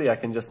 surely I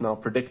can just now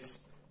predict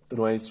the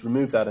noise,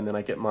 remove that, and then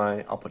I get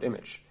my output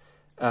image.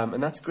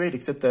 And that's great,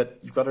 except that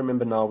you've got to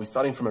remember now we're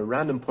starting from a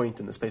random point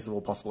in the space of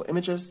all possible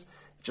images.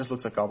 It just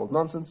looks like garbled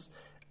nonsense.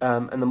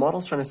 And the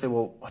model's trying to say,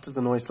 well, what does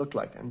the noise look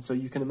like? And so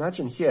you can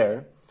imagine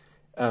here,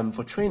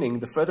 for training,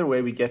 the further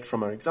away we get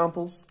from our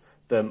examples,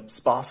 the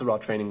sparser our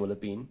training will have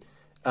been.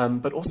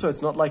 But also,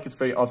 it's not like it's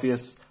very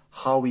obvious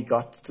how we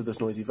got to this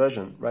noisy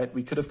version, right?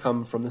 We could have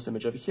come from this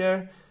image over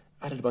here,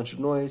 added a bunch of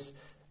noise.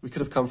 We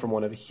could have come from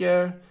one over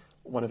here,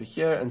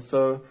 and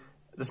so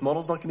this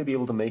model's not going to be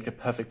able to make a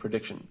perfect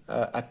prediction.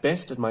 At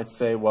best, it might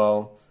say,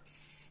 well,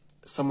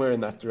 somewhere in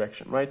that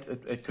direction, right?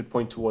 It could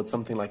point towards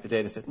something like the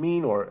dataset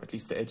mean, or at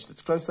least the edge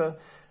that's closer,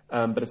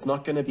 but it's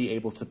not going to be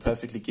able to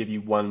perfectly give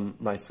you one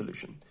nice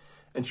solution.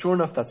 And sure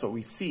enough, that's what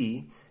we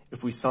see.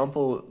 If we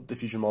sample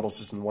diffusion models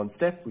just in one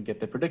step, we get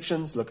their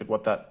predictions, look at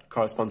what that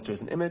corresponds to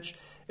as an image.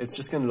 It's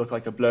just going to look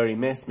like a blurry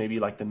mess, maybe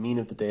like the mean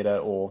of the data,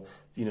 or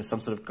some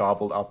sort of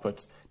garbled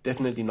output.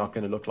 Definitely not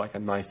going to look like a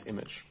nice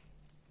image.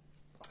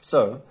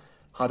 So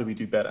how do we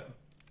do better?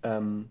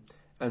 And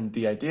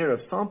the idea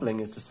of sampling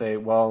is to say,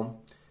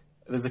 well,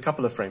 there's a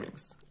couple of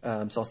framings.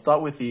 So I'll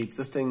start with the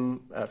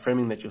existing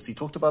framing that you'll see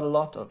talked about a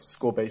lot of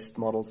score-based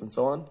models and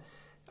so on,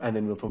 and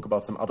then we'll talk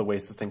about some other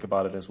ways to think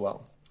about it as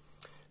well.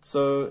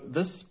 So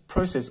this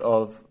process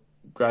of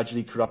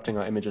gradually corrupting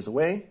our images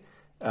away,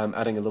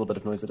 adding a little bit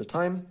of noise at a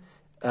time,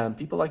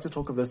 people like to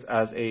talk of this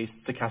as a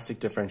stochastic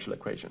differential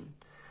equation.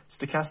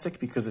 Stochastic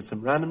because there's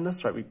some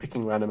randomness, right? We're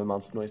picking random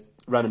amounts of noise,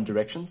 random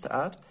directions to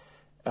add.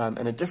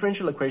 And a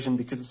differential equation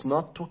because it's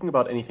not talking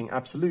about anything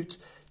absolute,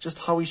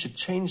 just how we should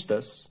change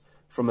this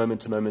from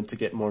moment to moment to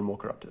get more and more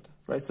corrupted,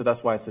 right? So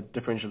that's why it's a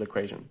differential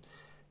equation.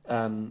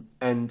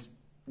 And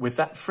with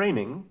that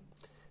framing,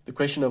 the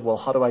question of, well,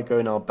 how do I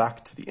go now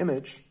back to the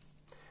image?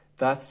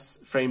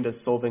 That's framed as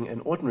solving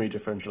an ordinary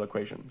differential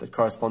equation that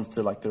corresponds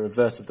to like the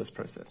reverse of this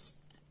process.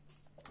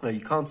 Now,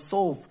 you can't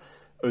solve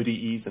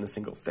ODEs in a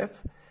single step,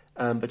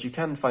 but you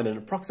can find an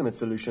approximate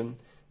solution,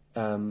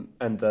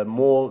 and the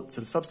more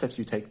sort of sub-steps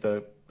you take,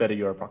 the better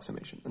your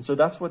approximation. And so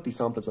that's what these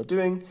samplers are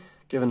doing,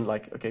 given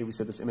like, okay, we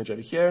set this image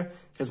over here,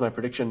 here's my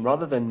prediction.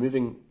 Rather than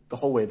moving the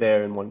whole way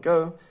there in one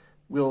go,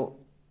 we'll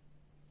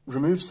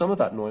remove some of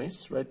that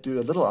noise, right? Do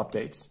a little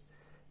update,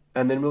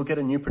 and then we'll get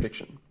a new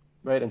prediction,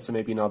 right? And so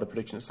maybe now the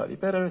prediction is slightly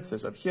better. It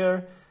says up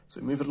here, so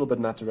we move it a little bit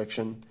in that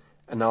direction,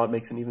 and now it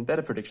makes an even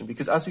better prediction,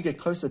 because as we get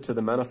closer to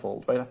the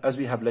manifold, right, as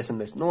we have less and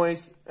less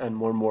noise and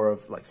more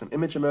of like some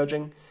image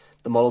emerging,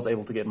 the model's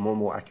able to get more and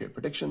more accurate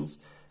predictions.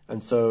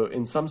 And so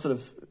in some sort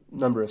of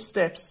number of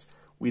steps,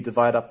 we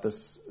divide up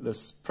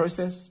this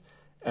process,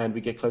 and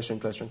we get closer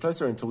and closer and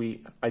closer until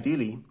we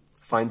ideally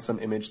find some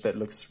image that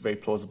looks very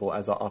plausible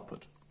as our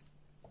output.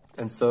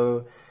 And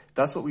so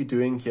that's what we're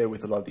doing here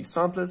with a lot of these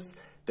samplers.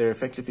 They're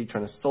effectively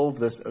trying to solve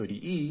this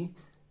ODE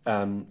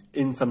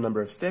in some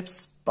number of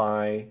steps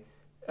by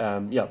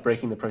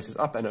breaking the process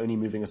up and only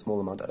moving a small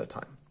amount at a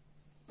time.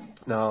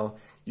 Now,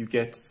 you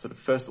get sort of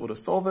first order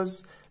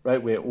solvers,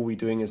 right, where all we're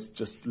doing is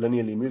just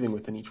linearly moving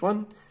within each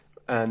one.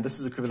 And this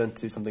is equivalent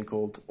to something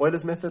called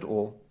Euler's method,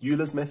 or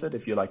Euler's method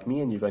if you're like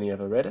me and you've only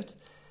ever read it.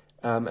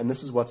 And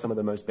this is what some of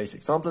the most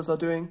basic samplers are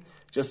doing,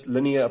 just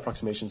linear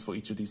approximations for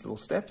each of these little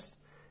steps.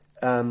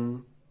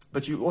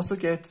 But you also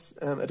get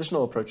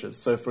additional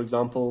approaches. So for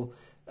example,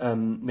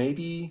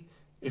 maybe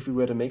if we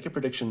were to make a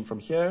prediction from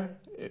here,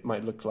 it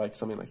might look like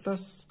something like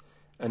this.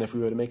 And if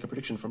we were to make a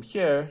prediction from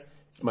here,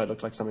 it might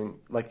look like something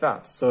like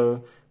that.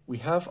 So we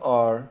have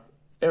our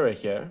error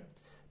here,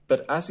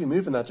 but as we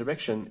move in that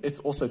direction, it's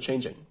also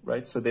changing,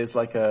 right? So there's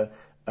like a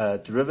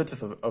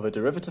derivative of a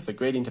derivative, a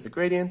gradient of a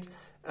gradient,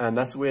 and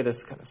that's where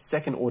this kind of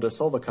second order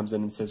solver comes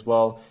in and says,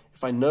 well,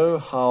 if I know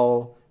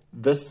how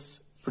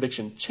this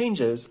prediction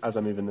changes as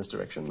I move in this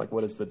direction, like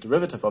what is the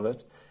derivative of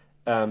it,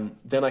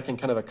 then I can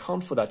kind of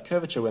account for that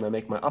curvature when I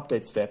make my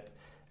update step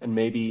and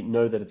maybe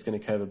know that it's going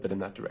to curve a bit in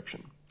that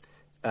direction.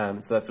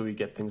 So that's where we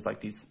get things like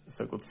these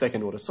so-called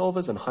second order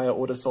solvers and higher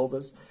order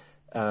solvers.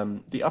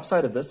 The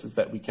upside of this is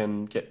that we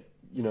can get,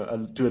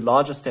 do a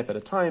larger step at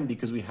a time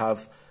because we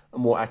have a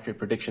more accurate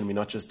prediction. We're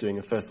not just doing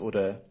a first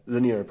order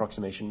linear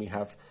approximation. We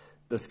have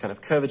this kind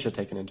of curvature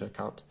taken into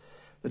account.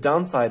 The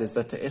downside is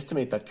that to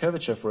estimate that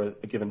curvature for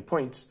a given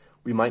point,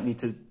 we might need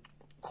to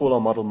call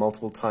our model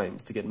multiple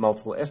times to get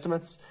multiple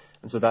estimates,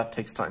 and so that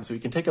takes time. So we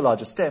can take a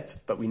larger step,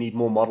 but we need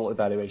more model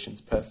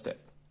evaluations per step.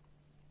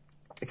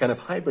 A kind of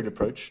hybrid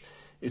approach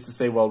is to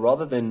say, well,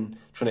 rather than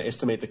trying to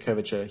estimate the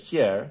curvature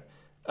here,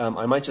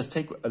 I might just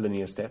take a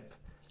linear step,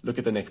 look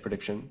at the next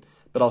prediction,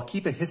 but I'll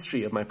keep a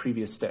history of my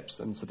previous steps.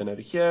 And so then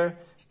over here,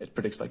 it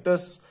predicts like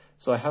this.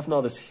 So I have now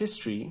this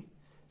history,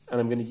 and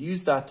I'm going to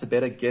use that to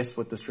better guess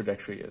what this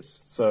trajectory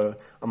is. So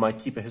I might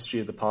keep a history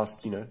of the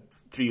past,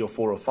 3 or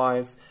 4 or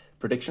 5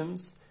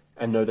 predictions,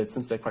 and know that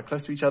since they're quite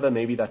close to each other,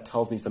 maybe that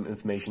tells me some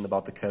information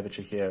about the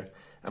curvature here,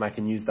 and I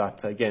can use that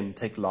to, again,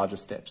 take larger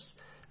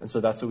steps. And so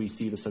that's where we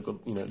see the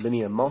so-called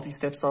linear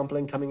multi-step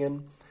sampling coming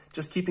in,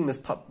 just keeping this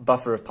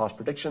buffer of past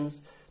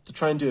predictions to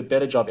try and do a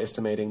better job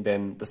estimating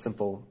than the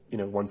simple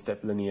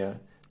one-step linear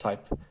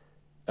type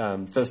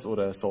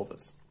first-order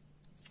solvers.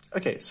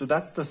 Okay, so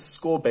that's the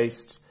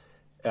score-based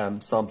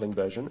sampling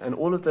version, and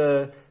all of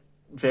the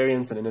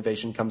variance and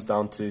innovation comes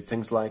down to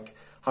things like,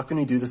 how can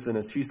we do this in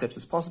as few steps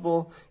as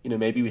possible?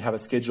 Maybe we have a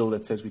schedule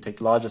that says we take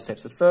larger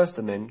steps at first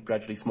and then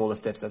gradually smaller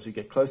steps as we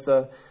get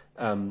closer.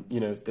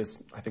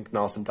 There's, I think,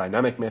 now some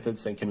dynamic methods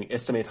saying, can we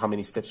estimate how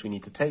many steps we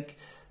need to take,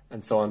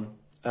 and so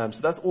on.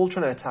 So that's all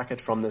trying to attack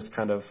it from this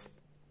kind of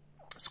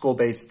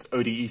score-based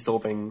ODE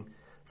solving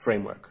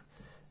framework.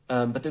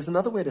 But there's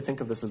another way to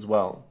think of this as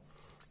well,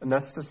 and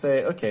that's to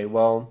say, okay,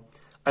 well,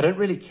 I don't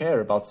really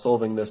care about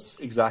solving this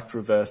exact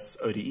reverse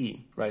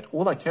ODE, right?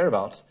 All I care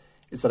about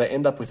is that I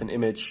end up with an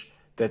image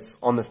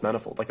that's on this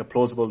manifold, like a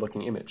plausible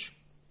looking image.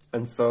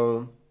 And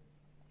so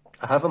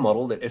I have a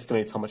model that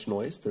estimates how much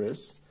noise there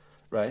is,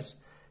 right?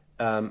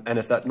 And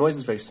if that noise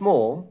is very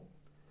small,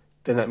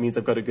 then that means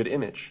I've got a good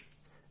image.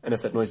 And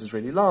if that noise is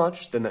really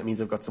large, then that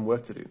means I've got some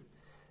work to do.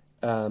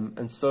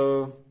 And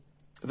so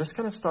this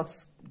kind of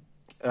starts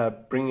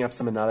bringing up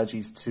some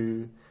analogies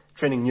to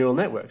training neural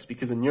networks,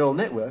 because in neural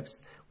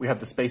networks, we have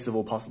the space of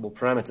all possible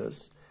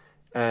parameters.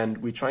 And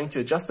we're trying to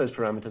adjust those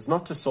parameters,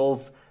 not to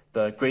solve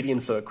the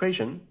gradient flow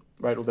equation,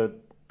 right? Although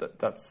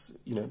that's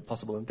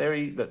possible in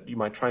theory, that you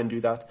might try and do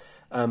that.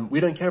 We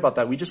don't care about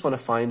that. We just want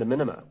to find a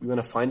minima. We want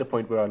to find a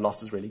point where our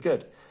loss is really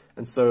good.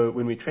 And so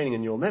when we're training a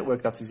neural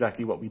network, that's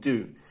exactly what we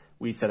do.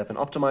 We set up an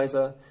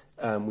optimizer.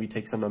 We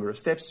take some number of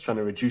steps trying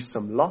to reduce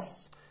some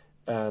loss.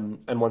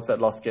 And once that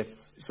loss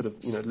gets sort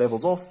of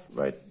levels off,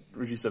 right?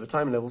 Reduced over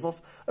time and levels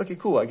off. Okay,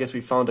 cool. I guess we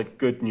found a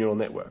good neural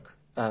network.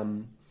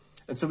 And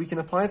so we can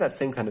apply that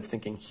same kind of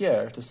thinking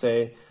here to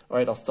say, all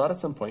right, I'll start at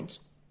some point.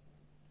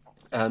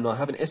 And I'll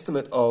have an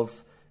estimate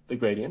of the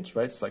gradient,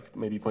 right? It's like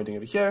maybe pointing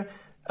over here.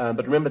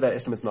 But remember, that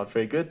estimate's not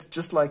very good.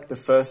 Just like the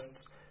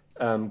first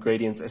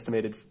gradients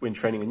estimated when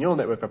training a neural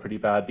network are pretty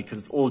bad because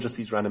it's all just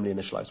these randomly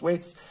initialized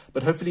weights,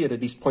 but hopefully it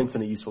at least points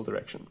in a useful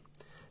direction.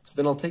 So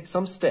then I'll take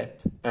some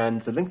step,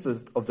 and the length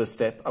of this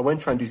step, I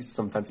won't try and do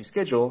some fancy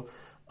schedule.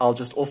 I'll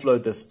just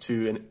offload this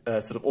to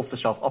a sort of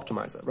off-the-shelf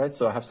optimizer, right?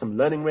 So I have some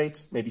learning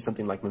rate, maybe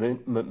something like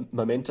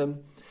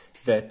momentum,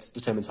 that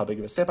determines how big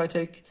of a step I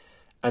take.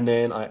 And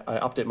then I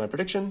update my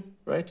prediction,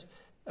 right?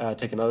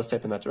 Take another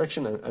step in that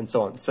direction, and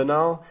so on. So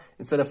now,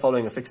 instead of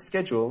following a fixed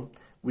schedule,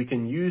 we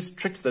can use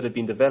tricks that have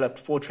been developed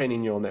for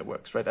training neural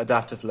networks, right?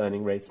 Adaptive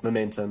learning rates,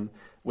 momentum,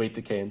 weight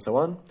decay, and so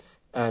on.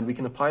 And we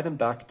can apply them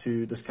back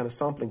to this kind of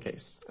sampling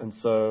case. And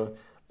so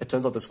it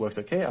turns out this works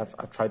okay.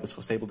 I've tried this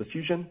for Stable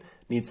Diffusion,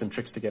 need some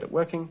tricks to get it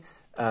working.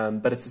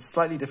 But it's a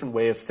slightly different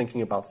way of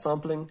thinking about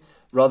sampling.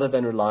 Rather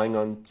than relying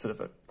on sort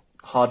of a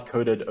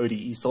hard-coded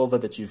ODE solver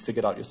that you've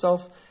figured out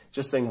yourself,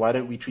 just saying, why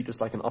don't we treat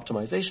this like an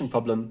optimization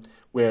problem,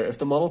 where if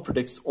the model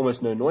predicts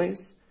almost no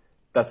noise,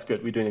 that's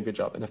good, we're doing a good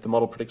job. And if the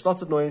model predicts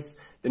lots of noise,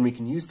 then we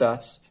can use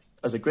that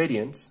as a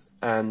gradient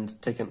and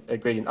take a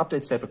gradient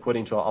update step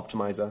according to our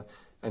optimizer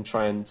and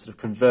try and sort of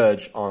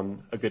converge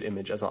on a good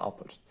image as our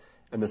output.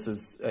 And this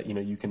is,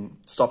 you can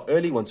stop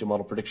early once your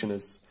model prediction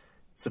is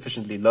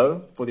sufficiently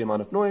low for the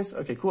amount of noise.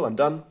 Okay, cool, I'm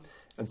done.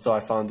 And so I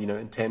found,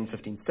 in 10,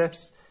 15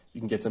 steps,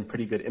 you can get some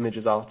pretty good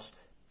images out.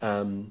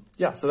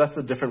 Yeah, so that's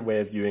a different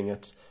way of viewing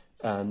it.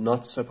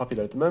 Not so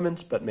popular at the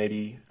moment, but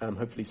maybe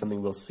hopefully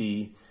something we'll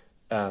see.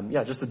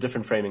 Yeah, just a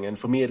different framing. And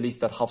for me, at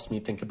least, that helps me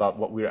think about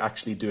what we're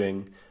actually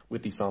doing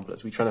with these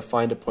samplers. We're trying to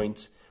find a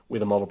point where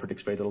the model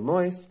predicts very little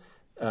noise.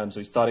 So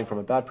we're starting from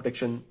a bad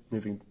prediction,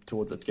 moving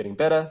towards it getting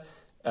better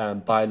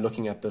by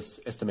looking at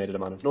this estimated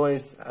amount of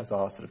noise as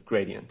our sort of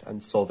gradient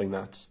and solving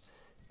that,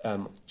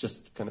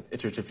 just kind of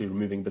iteratively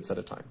removing bits at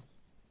a time.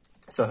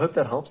 So I hope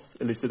that helps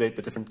elucidate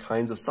the different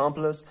kinds of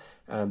samplers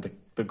and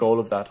the goal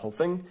of that whole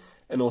thing,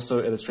 and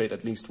also illustrate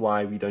at least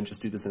why we don't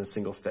just do this in a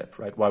single step,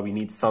 right? Why we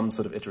need some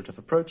sort of iterative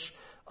approach.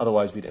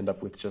 Otherwise, we'd end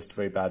up with just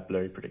very bad,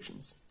 blurry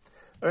predictions.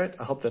 All right,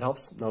 I hope that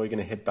helps. Now we're going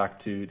to head back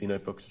to the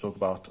notebook to talk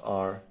about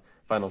our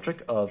final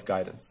trick of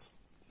guidance.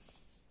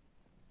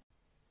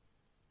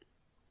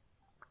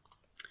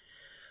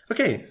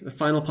 Okay, the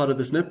final part of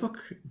this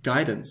notebook,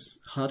 guidance.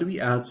 How do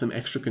we add some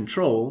extra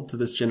control to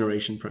this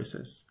generation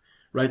process?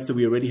 Right, so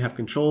we already have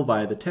control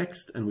via the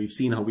text, and we've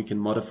seen how we can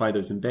modify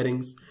those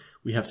embeddings.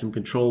 We have some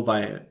control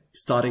via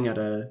starting at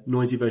a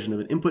noisy version of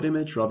an input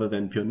image rather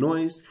than pure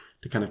noise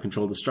to kind of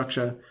control the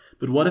structure.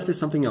 But what if there's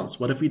something else?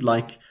 What if we'd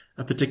like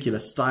a particular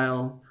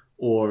style,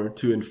 or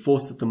to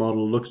enforce that the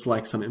model looks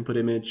like some input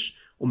image,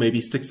 or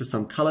maybe sticks to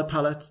some color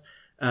palette?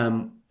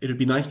 It would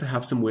be nice to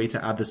have some way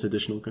to add this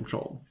additional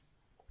control.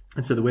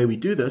 And so the way we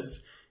do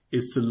this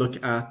is to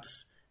look at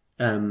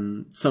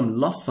some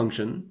loss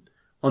function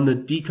on the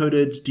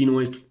decoded,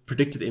 denoised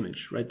predicted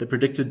image, right? The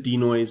predicted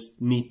denoised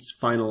neat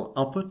final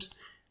output,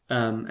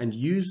 and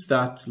use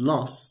that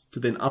loss to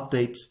then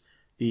update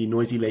the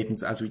noisy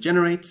latents as we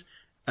generate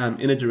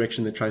in a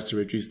direction that tries to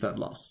reduce that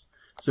loss.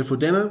 So for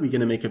demo, we're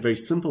going to make a very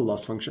simple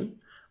loss function.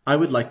 I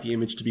would like the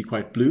image to be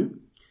quite blue.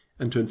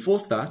 And to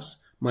enforce that,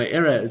 my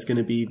error is going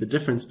to be the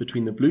difference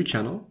between the blue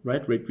channel,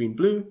 right? Red, green,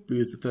 blue. Blue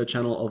is the third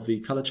channel of the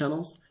color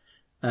channels.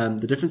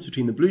 The difference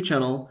between the blue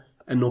channel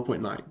and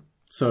 0.9.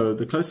 So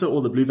the closer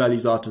all the blue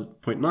values are to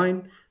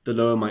 0.9, the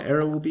lower my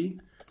error will be.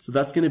 So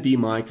that's going to be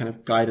my kind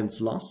of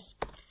guidance loss.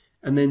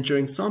 And then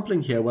during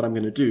sampling here, what I'm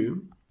going to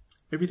do,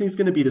 everything's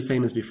going to be the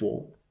same as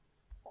before.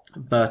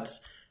 But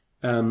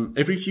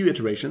every few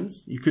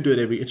iterations, you could do it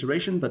every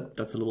iteration, but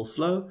that's a little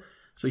slow.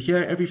 So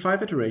here, every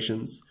 5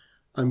 iterations,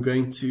 I'm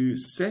going to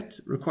set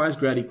requires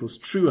grad equals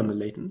true on the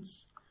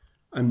latents.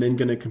 I'm then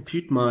going to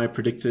compute my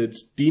predicted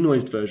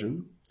denoised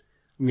version.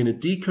 I'm going to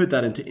decode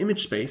that into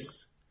image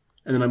space,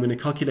 and then I'm going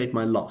to calculate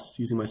my loss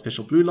using my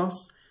special blue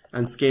loss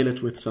and scale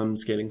it with some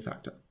scaling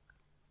factor.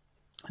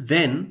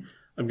 Then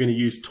I'm going to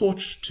use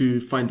torch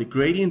to find the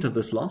gradient of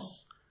this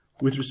loss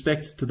with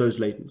respect to those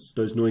latents,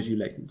 those noisy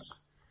latents.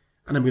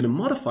 And I'm going to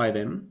modify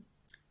them,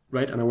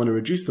 right? And I want to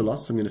reduce the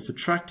loss. So I'm going to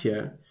subtract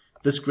here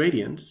this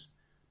gradient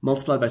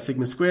multiplied by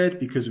sigma squared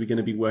because we're going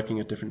to be working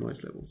at different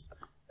noise levels.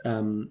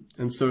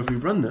 And so if we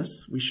run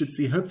this, we should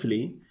see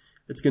hopefully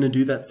it's going to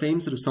do that same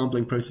sort of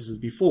sampling process as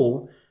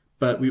before,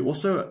 but we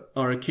also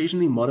are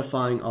occasionally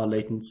modifying our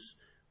latents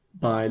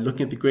by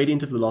looking at the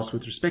gradient of the loss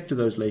with respect to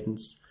those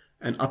latents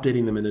and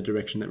updating them in a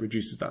direction that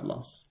reduces that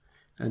loss.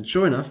 And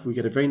sure enough, we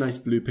get a very nice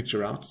blue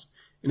picture out.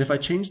 And if I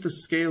change the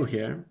scale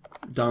here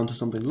down to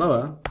something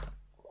lower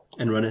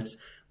and run it,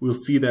 we'll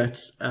see that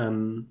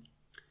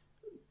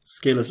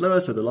scale is lower,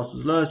 so the loss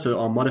is lower, so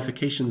our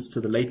modifications to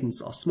the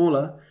latents are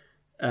smaller.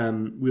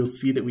 We'll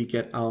see that we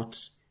get out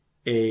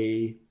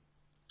a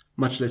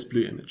much less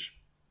blue image.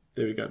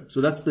 There we go. So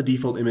that's the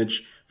default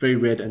image, very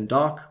red and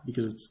dark,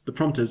 because the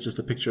prompt is just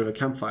a picture of a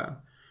campfire.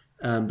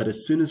 But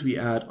as soon as we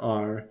add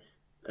our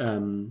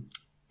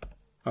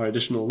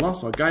additional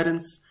loss, our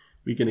guidance,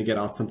 we're going to get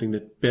out something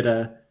that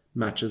better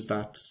matches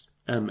that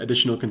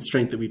additional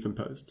constraint that we've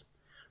imposed.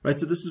 Right,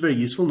 so this is very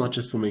useful, not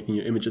just for making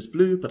your images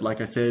blue, but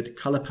like I said,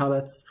 color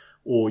palettes,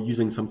 or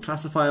using some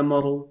classifier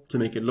model to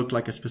make it look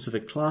like a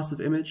specific class of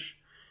image,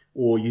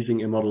 or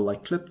using a model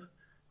like Clip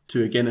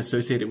to again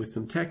associate it with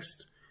some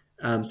text.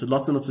 So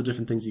lots and lots of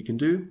different things you can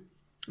do.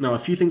 Now, a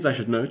few things I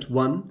should note.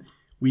 One,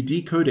 we're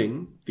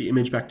decoding the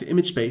image back to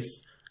image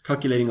space,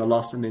 calculating a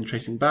loss and then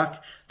tracing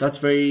back. That's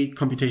very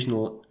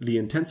computationally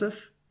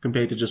intensive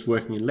compared to just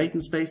working in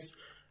latent space.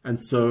 And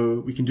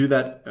so we can do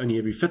that only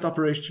every 5th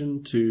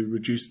operation to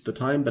reduce the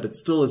time, but it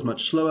still is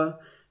much slower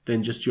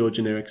than just your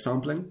generic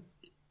sampling.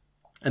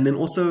 And then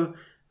also,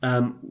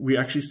 we're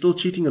actually still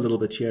cheating a little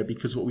bit here,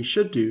 because what we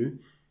should do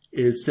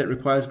is set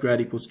requires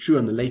grad equals true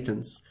on the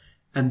latents,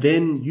 and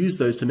then use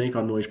those to make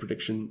our noise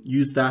prediction.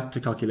 Use that to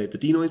calculate the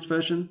denoised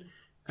version,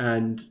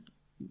 and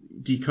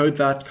decode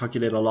that,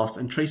 calculate our loss,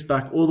 and trace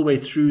back all the way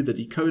through the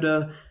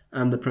decoder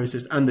and the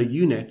process and the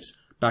UNET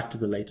back to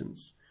the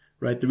latents.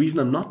 Right? The reason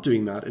I'm not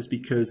doing that is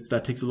because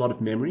that takes a lot of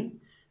memory.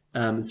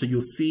 So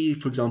you'll see,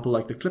 for example,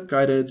 like the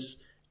clip-guided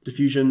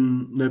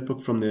diffusion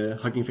notebook from the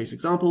Hugging Face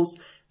examples,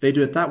 they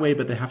do it that way,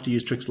 but they have to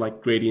use tricks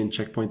like gradient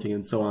checkpointing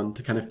and so on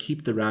to kind of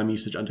keep the RAM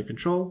usage under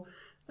control.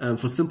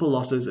 For simple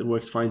losses, it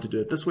works fine to do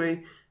it this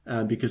way,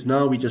 because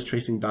now we're just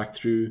tracing back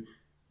through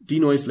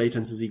denoised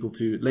latents is equal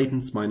to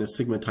latents minus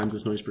sigma times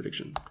this noise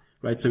prediction,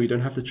 right? So we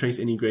don't have to trace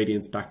any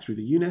gradients back through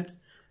the UNET.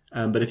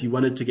 But if you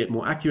wanted to get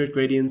more accurate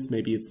gradients,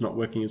 maybe it's not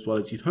working as well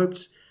as you'd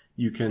hoped,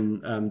 you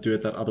can do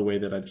it that other way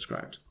that I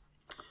described.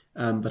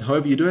 But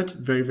however you do it,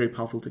 very, very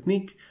powerful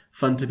technique.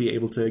 Fun to be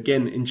able to,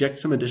 again, inject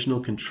some additional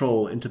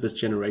control into this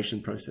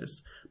generation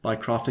process by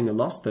crafting a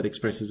loss that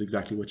expresses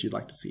exactly what you'd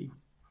like to see.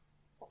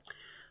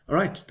 All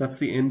right, that's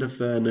the end of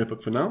the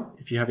notebook for now.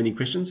 If you have any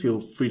questions,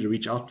 feel free to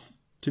reach out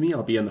to me.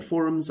 I'll be on the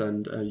forums,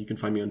 and you can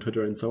find me on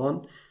Twitter and so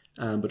on.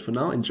 But for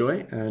now,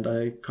 enjoy, and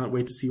I can't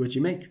wait to see what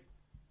you make.